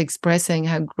just kept expressing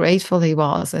how grateful he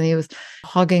was. And he was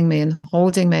hugging me and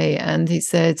holding me. And he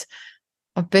said,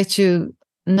 I bet you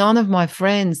none of my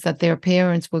friends that their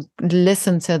parents would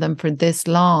listen to them for this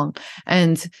long.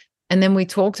 And then we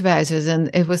talked about it.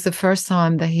 And it was the first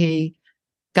time that he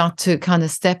got to kind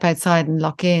of step outside and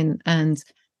look in and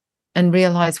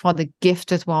realize what a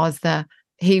gift it was that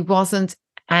he wasn't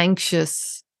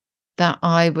anxious that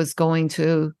I was going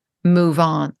to move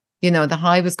on. That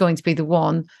I was going to be the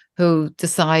one who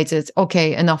decided,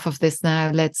 okay, enough of this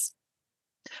now. Let's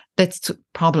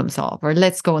problem solve, or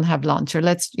let's go and have lunch, or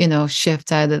let's,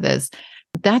 shift out of this.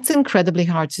 That's incredibly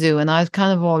hard to do. And I've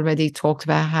kind of already talked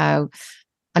about how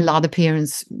a lot of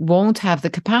parents won't have the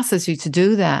capacity to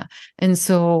do that. And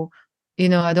so,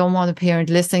 I don't want a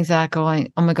parent listening to that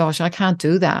going, oh my gosh, I can't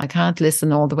do that. I can't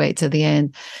listen all the way to the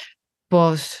end.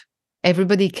 But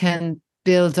everybody can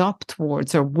build up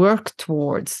towards or work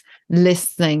towards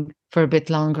listening for a bit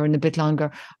longer and a bit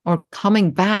longer, or coming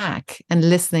back and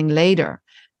listening later.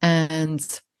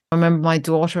 And I remember my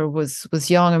daughter was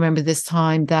young. I remember this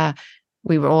time that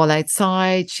we were all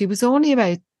outside. She was only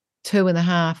about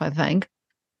 2.5, I think.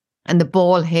 And the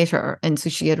ball hit her. And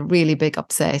so she had a really big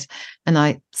upset. And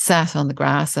I sat on the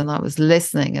grass and I was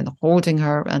listening and holding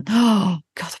her and,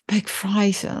 got a big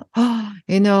fright. And,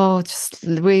 just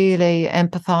really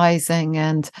empathizing.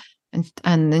 And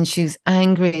and then she's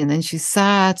angry, and then she's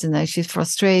sad, and then she's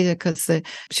frustrated because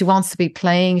she wants to be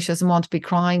playing, she doesn't want to be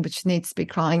crying, but she needs to be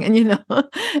crying, and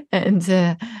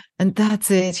and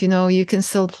that's it. You can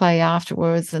still play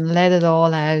afterwards and let it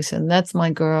all out, and that's my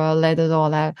girl, let it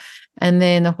all out. And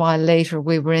then a while later,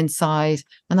 we were inside,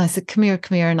 and I said, come here,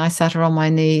 and I sat her on my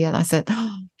knee, and I said,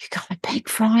 oh, you got a big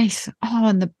fright. Oh,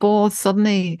 and the ball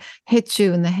suddenly hit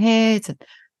you in the head. And,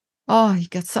 oh, you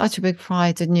got such a big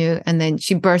fright, didn't you? And then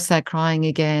she burst out crying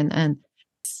again. And,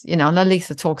 and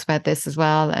Lisa talks about this as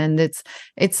well. And it's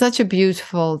such a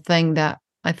beautiful thing that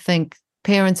I think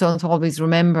parents don't always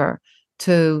remember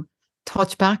to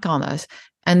touch back on it.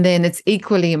 And then it's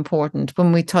equally important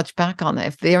when we touch back on it.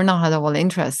 If they're not at all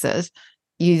interested,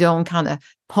 you don't kind of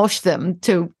push them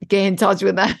to get in touch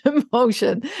with that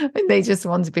emotion. They just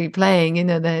want to be playing,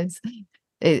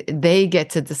 they get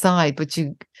to decide.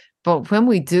 But when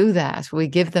we do that, we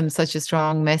give them such a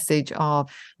strong message of,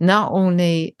 not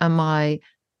only am I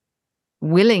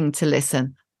willing to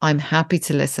listen, I'm happy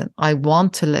to listen, I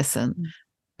want to listen.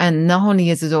 And not only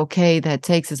is it okay that it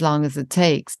takes as long as it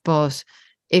takes, but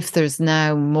if there's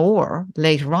now more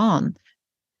later on,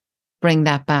 bring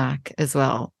that back as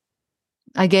well.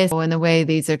 I guess in a way,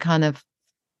 these are kind of,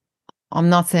 I'm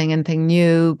not saying anything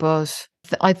new, but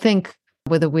I think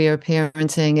with aware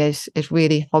parenting, it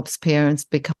really helps parents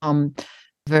become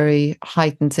very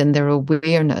heightened in their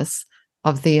awareness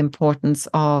of the importance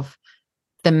of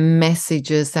the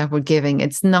messages that we're giving.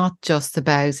 It's not just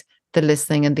about the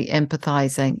listening and the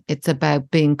empathizing. It's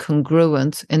about being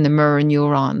congruent in the mirror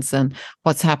neurons and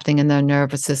what's happening in their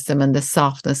nervous system, and the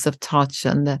softness of touch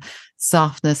and the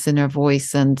softness in our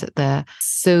voice and the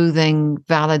soothing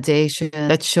validation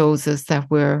that shows us that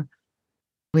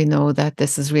we know that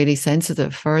this is really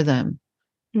sensitive for them.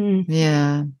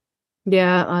 Yeah.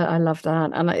 Yeah, I love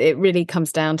that. And it really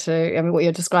comes down to, what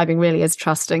you're describing really is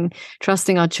trusting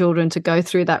our children to go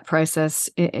through that process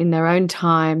in their own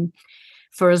time,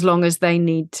 for as long as they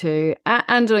need to,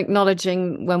 and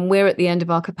acknowledging when we're at the end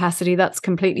of our capacity, that's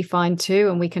completely fine too.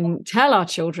 And we can tell our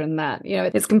children that,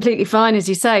 it's completely fine, as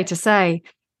you say, to say,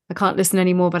 I can't listen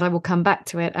anymore, but I will come back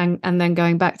to it, and then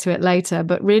going back to it later.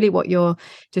 But really what you're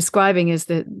describing is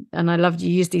that, and I loved you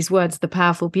use these words, the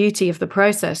powerful beauty of the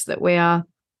process, that we are,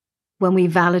 when we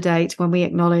validate, when we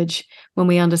acknowledge, when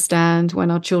we understand,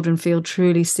 when our children feel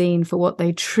truly seen for what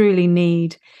they truly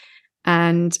need,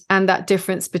 and that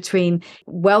difference between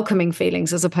welcoming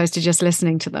feelings as opposed to just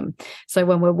listening to them. So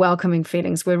when we're welcoming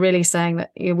feelings, we're really saying that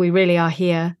we really are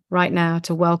here right now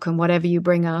to welcome whatever you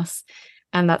bring us.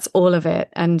 And that's all of it.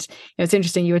 And it's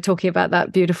interesting, you were talking about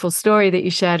that beautiful story that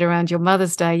you shared around your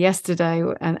Mother's Day yesterday,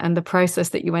 and the process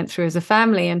that you went through as a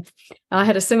family. And I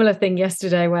had a similar thing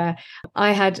yesterday where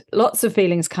I had lots of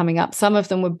feelings coming up. Some of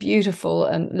them were beautiful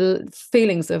and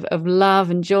feelings of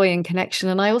love and joy and connection.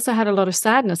 And I also had a lot of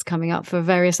sadness coming up for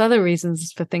various other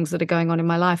reasons, for things that are going on in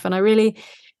my life. And I really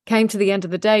came to the end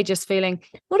of the day just feeling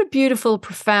what a beautiful,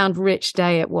 profound, rich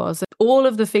day it was. All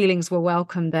of the feelings were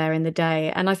welcome there in the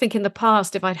day. And I think in the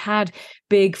past, if I'd had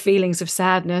big feelings of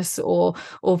sadness or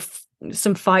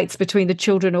some fights between the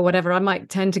children or whatever, I might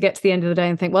tend to get to the end of the day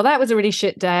and think, well, that was a really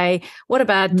shit day. What a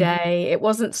bad day. It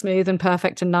wasn't smooth and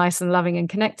perfect and nice and loving and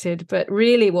connected. But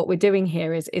really what we're doing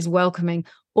here is welcoming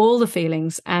all the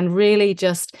feelings, and really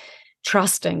just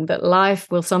trusting that life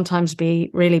will sometimes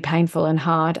be really painful and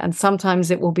hard, and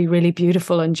sometimes it will be really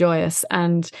beautiful and joyous,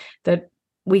 and that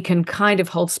we can kind of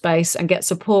hold space and get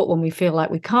support when we feel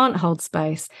like we can't hold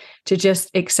space, to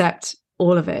just accept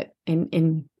all of it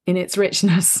in its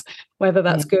richness, whether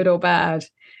that's good or bad.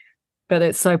 But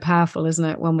it's so powerful, isn't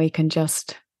it, when we can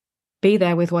just be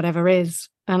there with whatever is.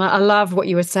 And I love what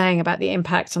you were saying about the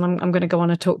impact, and I'm going to go on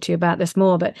and talk to you about this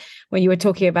more, but when you were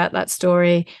talking about that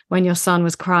story when your son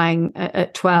was crying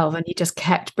at 12, and he just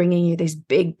kept bringing you these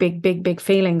big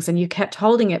feelings, and you kept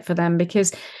holding it for them,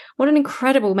 because what an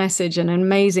incredible message and an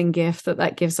amazing gift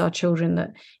that gives our children,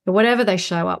 that whatever they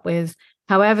show up with,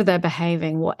 however they're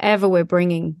behaving, whatever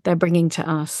they're bringing to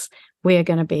us, we are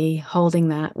going to be holding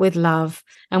that with love.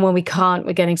 And when we can't,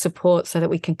 we're getting support so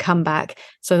that we can come back,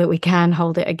 so that we can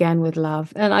hold it again with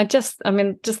love. And just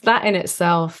that in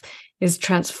itself is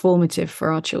transformative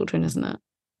for our children, isn't it?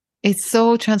 It's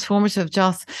so transformative,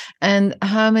 Joss. And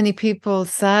how many people,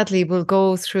 sadly, will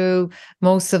go through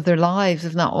most of their lives,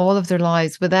 if not all of their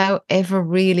lives, without ever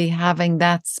really having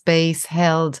that space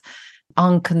held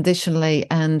unconditionally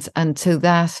and to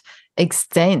that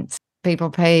extent.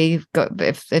 People pay,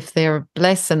 if they're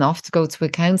blessed enough to go to a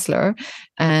counsellor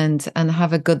and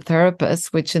have a good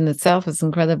therapist, which in itself is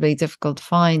incredibly difficult to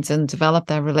find, and develop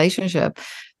that relationship.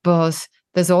 But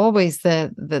there's always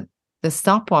the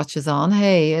stopwatch is on.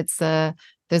 Hey, it's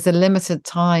there's a limited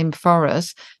time for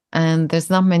it, and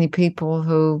there's not many people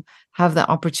who have the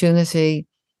opportunity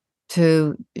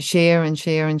to share and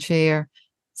share and share.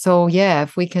 So yeah,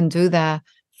 if we can do that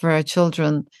for our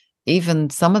children, even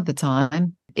some of the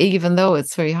time, even though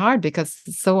it's very hard because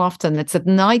so often it's at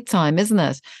night time, isn't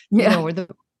it? Yeah. Or the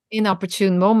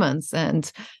inopportune moments,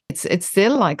 and it's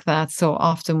still like that so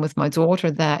often with my daughter,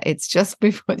 that it's just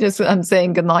before just I'm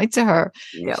saying goodnight to her,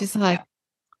 Yeah. she's like,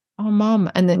 oh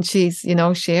mom, and then she's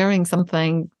sharing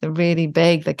something really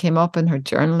big that came up in her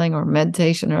journaling or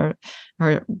meditation or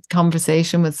her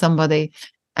conversation with somebody,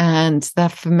 and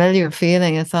that familiar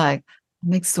feeling is like,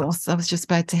 I'm exhausted, I was just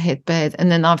about to hit bed, and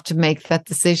then I have to make that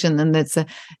decision. And this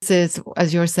is,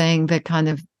 as you're saying, the kind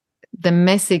of the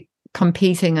messy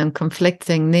competing and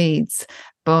conflicting needs,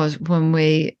 but when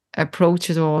we approach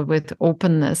it all with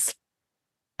openness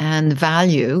and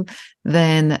value,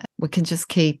 then we can just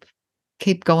keep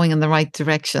going in the right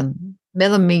direction,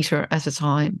 millimeter at a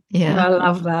time. Yeah. I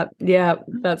love that. Yeah,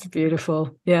 that's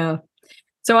beautiful. Yeah.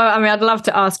 So, I mean, I'd love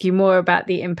to ask you more about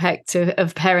the impact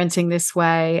of parenting this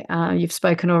way. You've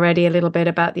spoken already a little bit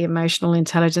about the emotional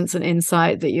intelligence and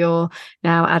insight that your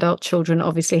now adult children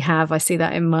obviously have. I see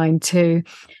that in mine too.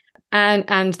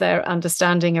 And their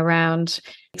understanding around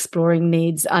exploring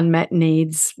needs, unmet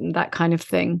needs, that kind of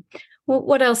thing. Well,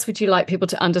 what else would you like people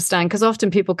to understand? Because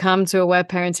often people come to Aware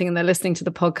Parenting and they're listening to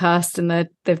the podcast and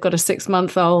they've got a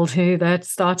 6-month-old who they're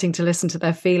starting to listen to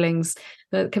their feelings.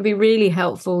 That can be really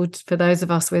helpful for those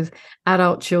of us with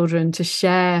adult children to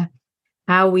share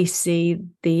how we see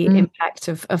the impact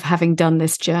of having done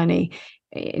this journey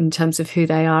in terms of who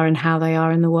they are and how they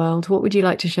are in the world. What would you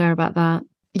like to share about that?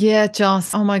 Yeah,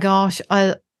 Joss. Oh my gosh.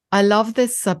 I love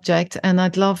this subject, and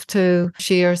I'd love to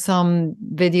share some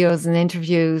videos and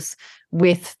interviews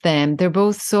with them. They're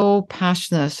both so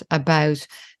passionate about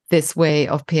this way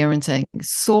of parenting,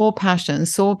 so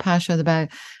passionate about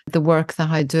the work that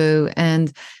I do.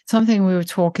 And something we were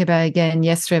talking about again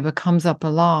yesterday, but comes up a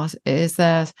lot, is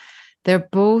that they're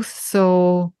both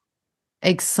so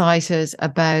excited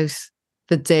about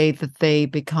the day that they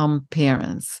become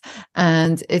parents.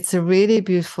 And it's a really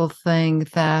beautiful thing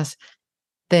that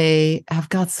they have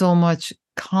got so much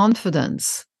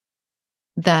confidence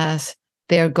that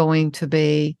they're going to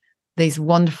be these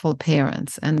wonderful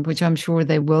parents, and which I'm sure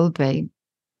they will be.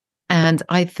 And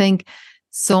I think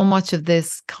so much of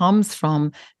this comes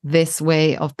from this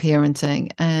way of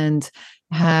parenting, and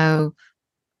how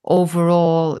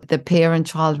overall the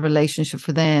parent-child relationship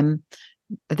for them,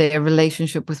 their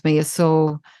relationship with me, is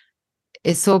so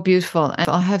beautiful. And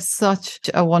I have such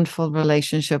a wonderful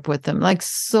relationship with them, like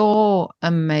so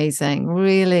amazing,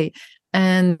 really.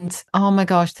 And oh my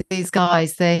gosh, these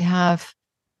guys, they have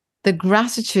the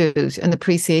gratitude and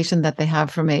appreciation that they have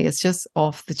for me. It's just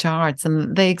off the charts,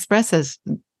 and they express it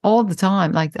all the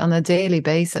time, like on a daily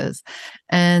basis.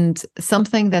 And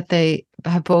something that they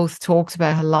have both talked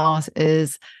about a lot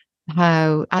is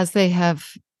how, as they have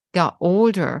got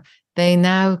older, they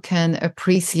now can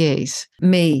appreciate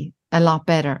me a lot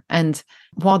better and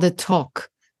what it took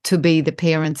to be the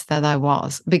parent that I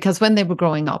was. Because when they were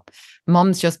growing up,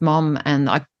 mom's just mom, and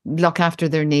I look after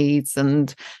their needs.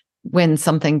 And when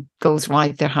something goes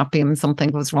right, they're happy, and when something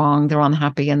goes wrong, they're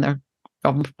unhappy and they're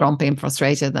grumpy and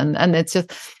frustrated. And it's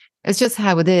just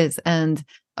how it is. And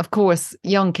of course,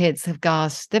 young kids they've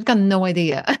got no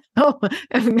idea. No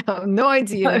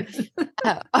idea.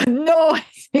 No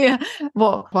idea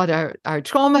what our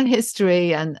trauma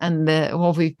history and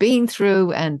what we've been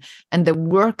through and the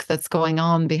work that's going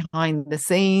on behind the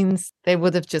scenes. They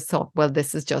would have just thought, well,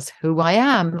 this is just who I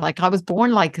am. Like, I was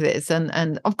born like this.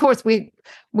 And of course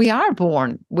we are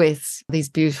born with these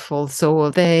beautiful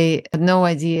souls. They had no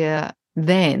idea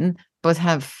then, but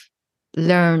have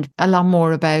learned a lot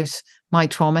more about my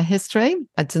trauma history.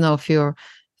 I don't know if you're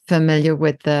familiar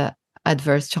with the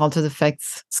adverse childhood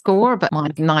effects score, but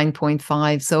mine's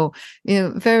 9.5. So,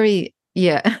 very,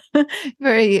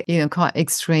 very, quite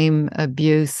extreme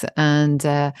abuse, and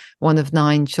one of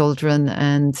 9 children,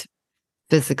 and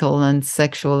physical and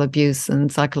sexual abuse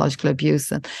and psychological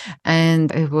abuse.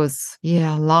 And it was,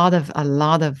 a lot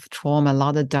of trauma, a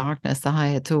lot of darkness that I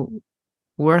had to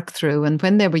work through. And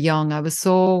when they were young, I was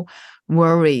so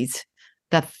worried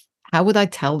that how would I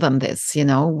tell them this,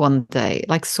 one day,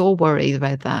 like so worried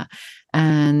about that.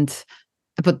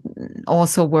 But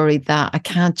also worried that I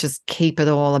can't just keep it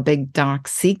all a big dark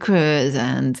secret.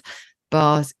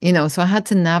 But so I had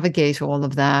to navigate all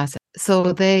of that.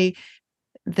 So they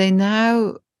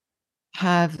now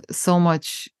have so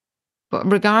much, but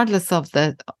regardless of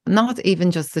not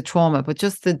even just the trauma, but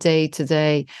just the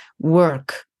day-to-day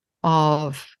work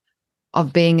of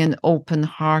being an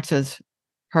open-hearted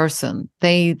person.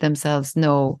 They themselves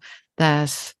know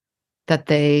that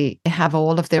they have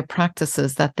all of their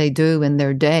practices that they do in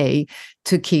their day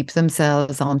to keep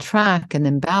themselves on track and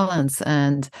in balance.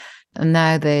 And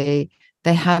now they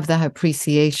have that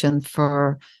appreciation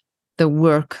for the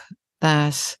work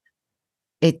that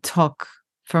it took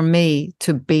for me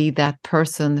to be that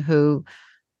person who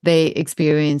they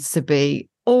experienced to be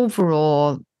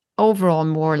overall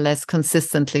more or less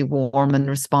consistently warm and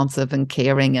responsive and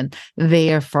caring and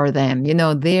there for them,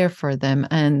 there for them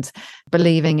and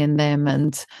believing in them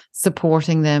and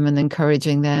supporting them and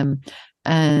encouraging them.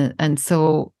 And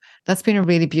so that's been a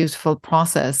really beautiful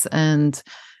process. And,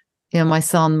 my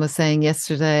son was saying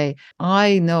yesterday,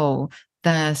 I know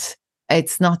that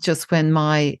it's not just when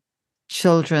my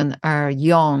children are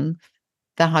young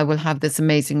that I will have this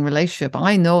amazing relationship.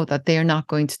 I know that they're not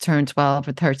going to turn 12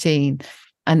 or 13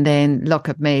 and then look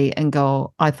at me and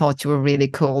go, I thought you were really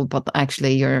cool, but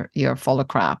actually you're full of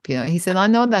crap. He said, I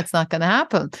know that's not going to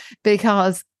happen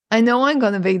because I know I'm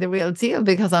going to be the real deal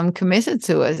because I'm committed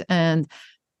to it. And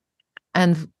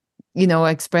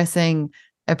expressing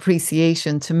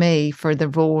appreciation to me for the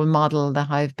role model that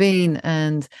I've been.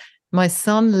 And my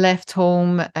son left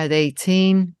home at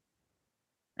 18.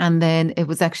 And then it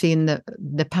was actually in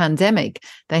the pandemic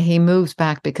that he moved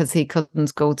back because he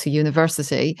couldn't go to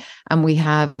university. And we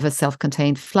have a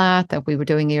self-contained flat that we were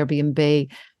doing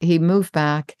Airbnb. He moved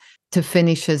back to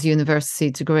finish his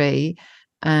university degree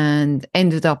and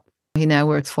ended up, he now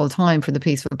works full time for the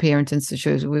Peaceful Parent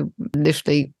Institute. We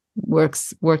literally work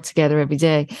together every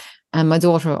day. And my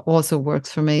daughter also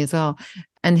works for me as well.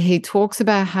 And he talks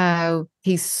about how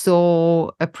he's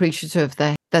so appreciative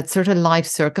that sort of life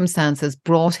circumstances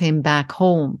brought him back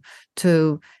home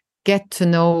to get to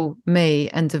know me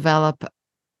and develop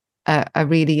a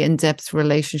really in-depth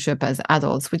relationship as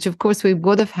adults, which of course we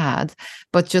would have had,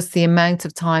 but just the amount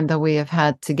of time that we have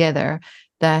had together,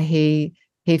 that he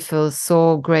feels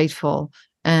so grateful.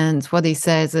 And what he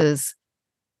says is,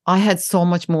 I had so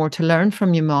much more to learn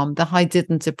from you, Mom, that I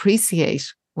didn't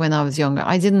appreciate when I was younger.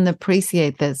 I didn't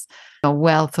appreciate this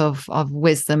wealth of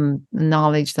wisdom,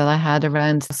 knowledge that I had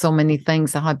around so many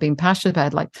things that I've been passionate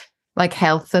about, like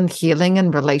health and healing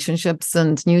and relationships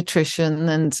and nutrition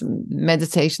and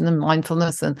meditation and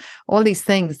mindfulness and all these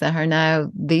things that are now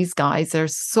these guys are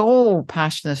so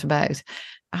passionate about.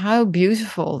 How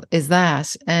beautiful is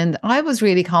that? And I was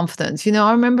really confident.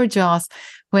 I remember, Joss,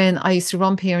 when I used to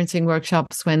run parenting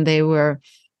workshops when they were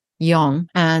young,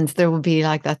 and there would be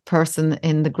like that person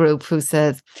in the group who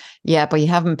says, yeah, but you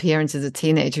haven't parented a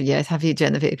teenager yet, have you,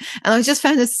 Genevieve? And I just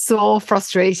found it so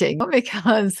frustrating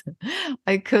because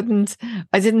I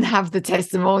didn't have the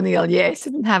testimonial yet,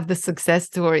 didn't have the success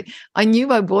story. I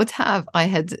knew I would have. I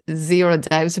had zero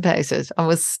doubt about it. I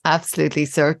was absolutely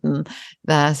certain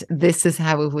that this is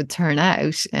how it would turn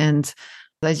out. And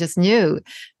I just knew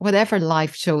whatever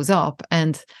life shows up,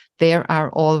 and there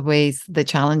are always the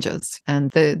challenges,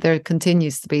 and there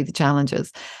continues to be the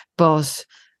challenges. But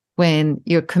when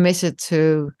you're committed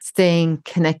to staying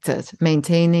connected,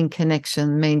 maintaining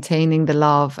connection, maintaining the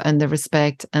love and the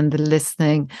respect and the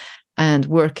listening and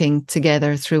working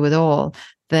together through it all,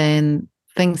 then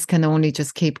things can only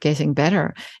just keep getting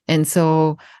better. And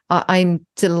so I'm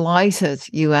delighted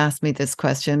you asked me this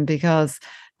question, because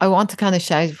I want to kind of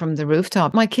shout from the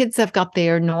rooftop. My kids have got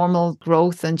their normal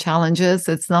growth and challenges.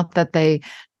 It's not that they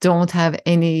don't have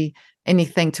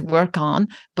anything to work on,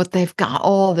 but they've got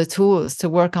all the tools to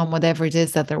work on whatever it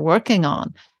is that they're working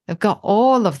on. They've got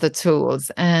all of the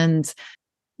tools, and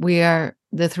we are,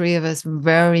 the three of us,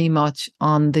 very much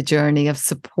on the journey of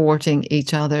supporting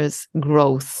each other's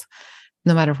growth,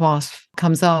 no matter what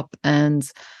comes up. And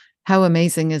how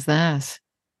amazing is that?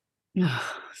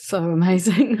 So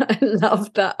amazing. I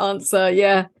love that answer.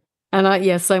 Yeah.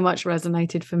 And so much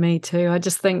resonated for me too. I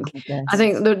just think, I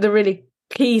think the really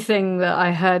key thing that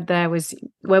I heard there was,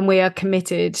 when we are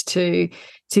committed to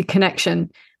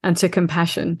connection and to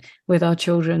compassion with our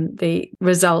children, the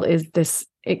result is this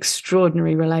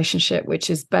extraordinary relationship, which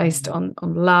is based on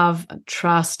love and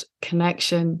trust,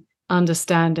 connection,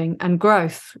 understanding, and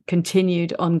growth,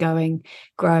 continued ongoing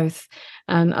growth.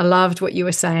 And I loved what you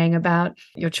were saying about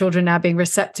your children now being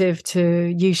receptive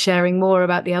to you sharing more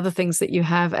about the other things that you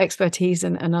have expertise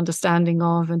and understanding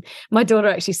of. And my daughter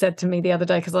actually said to me the other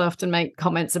day, because I often make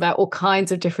comments about all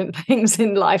kinds of different things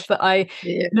in life that I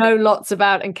know lots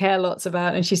about and care lots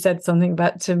about. And she said something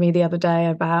to me the other day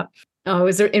about Oh, it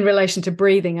was in relation to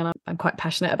breathing, and I'm quite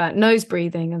passionate about nose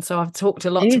breathing, and so I've talked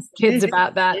to lots of Yes, kids yes,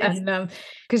 about that, yes. and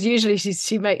because usually she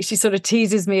sort of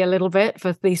teases me a little bit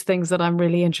for these things that I'm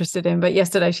really interested in. But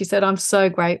yesterday she said, "I'm so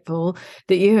grateful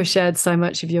that you have shared so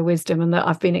much of your wisdom, and that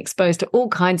I've been exposed to all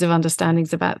kinds of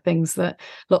understandings about things that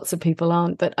lots of people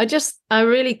aren't." But I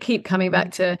really keep coming back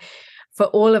to, for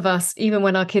all of us, even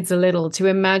when our kids are little, to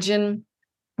imagine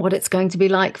what it's going to be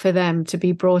like for them to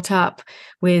be brought up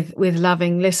with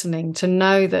loving listening, to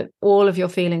know that all of your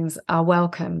feelings are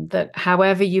welcome, that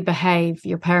however you behave,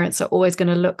 your parents are always going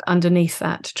to look underneath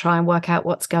that to try and work out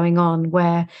what's going on,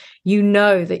 where you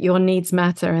know that your needs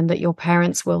matter and that your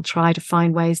parents will try to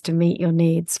find ways to meet your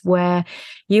needs, where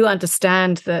you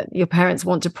understand that your parents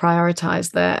want to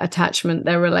prioritize their attachment,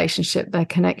 their relationship, their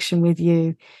connection with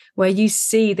you, where you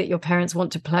see that your parents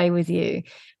want to play with you,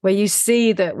 where you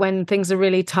see that when things are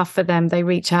really tough for them, they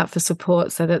reach out for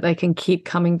support so that they can keep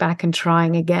coming back and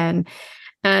trying again.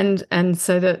 And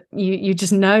so that you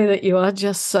just know that you are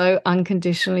just so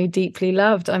unconditionally, deeply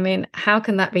loved. I mean, how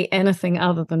can that be anything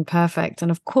other than perfect?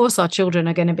 And of course, our children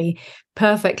are going to be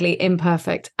perfectly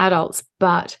imperfect adults,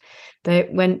 but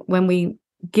when we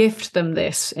gift them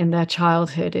this in their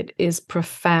childhood, it is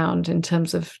profound in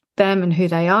terms of them and who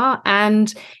they are,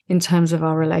 and in terms of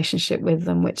our relationship with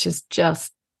them, which is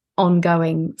just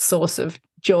ongoing source of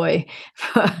joy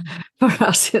for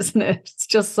us, isn't it? It's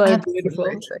just so beautiful.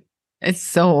 It's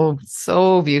so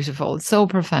beautiful, so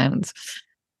profound,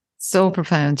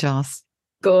 Joss.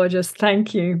 Gorgeous.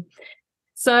 Thank you.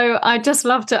 So I'd just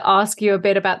love to ask you a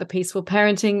bit about the Peaceful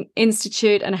Parenting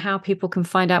Institute and how people can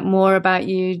find out more about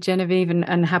you, Genevieve,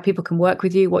 and how people can work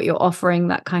with you, what you're offering,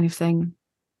 that kind of thing.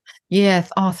 Yes.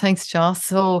 Oh, thanks, Joss.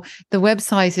 So the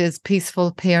website is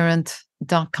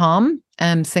peacefulparent.com,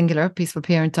 singular,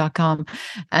 peacefulparent.com.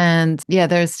 And yeah,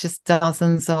 there's just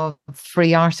dozens of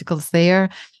free articles there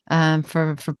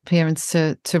for parents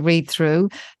to read through,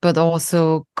 but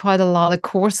also quite a lot of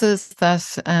courses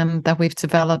that we've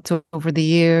developed over the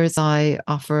years. I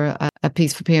offer a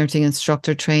Peaceful Parenting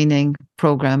instructor training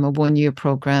program, a 1-year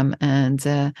program, and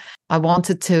I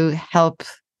wanted to help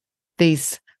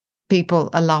these people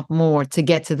a lot more to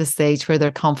get to the stage where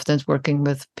they're confident working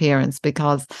with parents,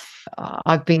 because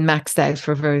I've been maxed out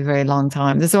for a very, very long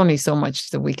time. There's only so much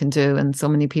that we can do and so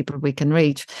many people we can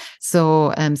reach.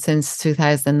 So since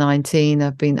 2019,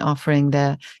 I've been offering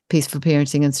the Peaceful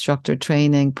Parenting Instructor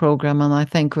Training Program, and I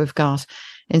think we've got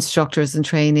instructors and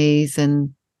trainees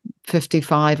in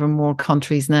 55 or more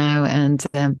countries now, and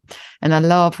I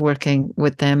love working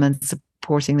with them and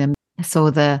supporting them.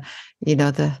 So the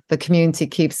community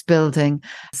keeps building.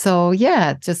 So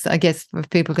yeah, just I guess if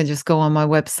people can just go on my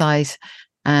website,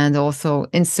 and also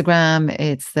Instagram,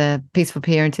 it's the Peaceful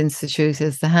Parent Institute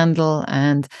is the handle,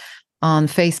 and on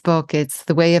Facebook, it's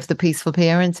The Way of the Peaceful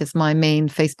Parent is my main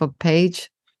Facebook page.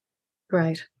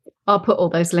 Great. I'll put all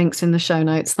those links in the show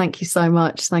notes. Thank you so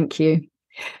much. Thank you.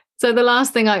 So the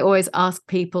last thing I always ask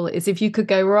people is if you could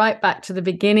go right back to the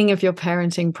beginning of your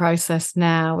parenting process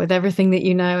now, with everything that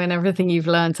you know and everything you've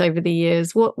learned over the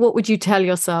years, what would you tell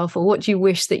yourself, or what do you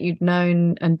wish that you'd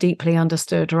known and deeply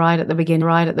understood right at the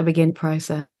beginning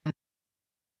process?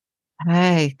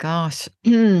 Hey, gosh,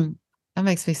 that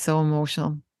makes me so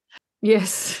emotional.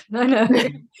 Yes, I know.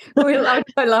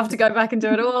 I'd love to go back and do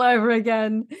it all over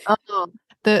again. Oh.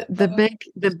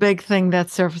 The big thing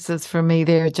that surfaces for me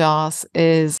there, Joss,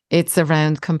 is it's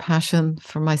around compassion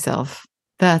for myself.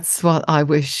 That's what I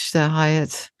wish that I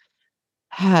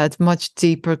had much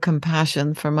deeper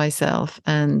compassion for myself,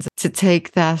 and to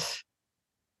take that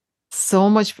so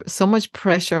much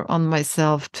pressure on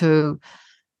myself to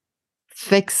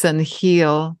fix and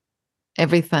heal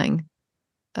everything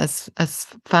as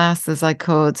fast as I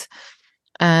could.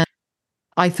 And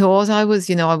I thought I was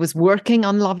working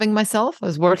on loving myself. I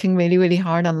was working really, really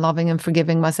hard on loving and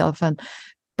forgiving myself.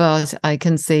 But I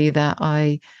can see that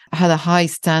I had a high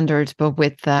standard, but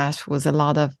with that was a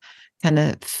lot of kind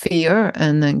of fear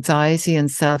and anxiety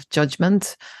and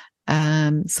self-judgment.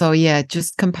 So yeah,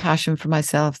 just compassion for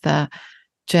myself that,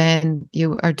 Jen,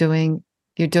 you're doing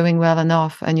well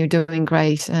enough, and you're doing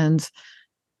great. And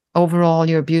overall,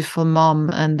 you're a beautiful mom.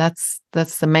 And that's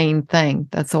the main thing.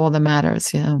 That's all that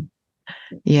matters,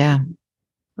 Yeah.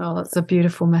 Oh, that's a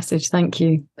beautiful message. Thank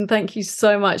you. And thank you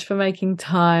so much for making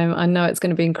time. I know it's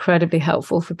going to be incredibly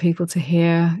helpful for people to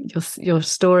hear your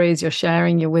stories, your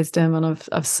sharing, your wisdom. And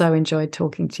I've so enjoyed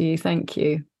talking to you. Thank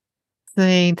you.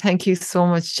 Thank you so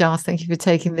much, Joss. Thank you for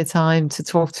taking the time to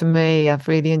talk to me. I've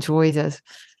really enjoyed it.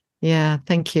 Yeah,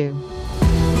 thank you.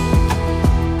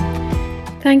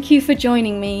 Thank you for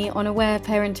joining me on Aware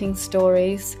Parenting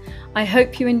Stories. I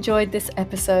hope you enjoyed this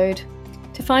episode.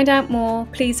 To find out more,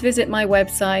 please visit my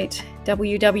website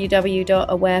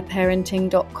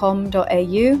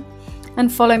www.awareparenting.com.au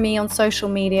and follow me on social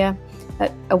media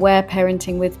at Aware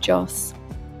Parenting with Joss.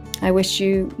 I wish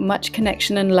you much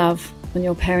connection and love on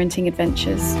your parenting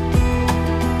adventures.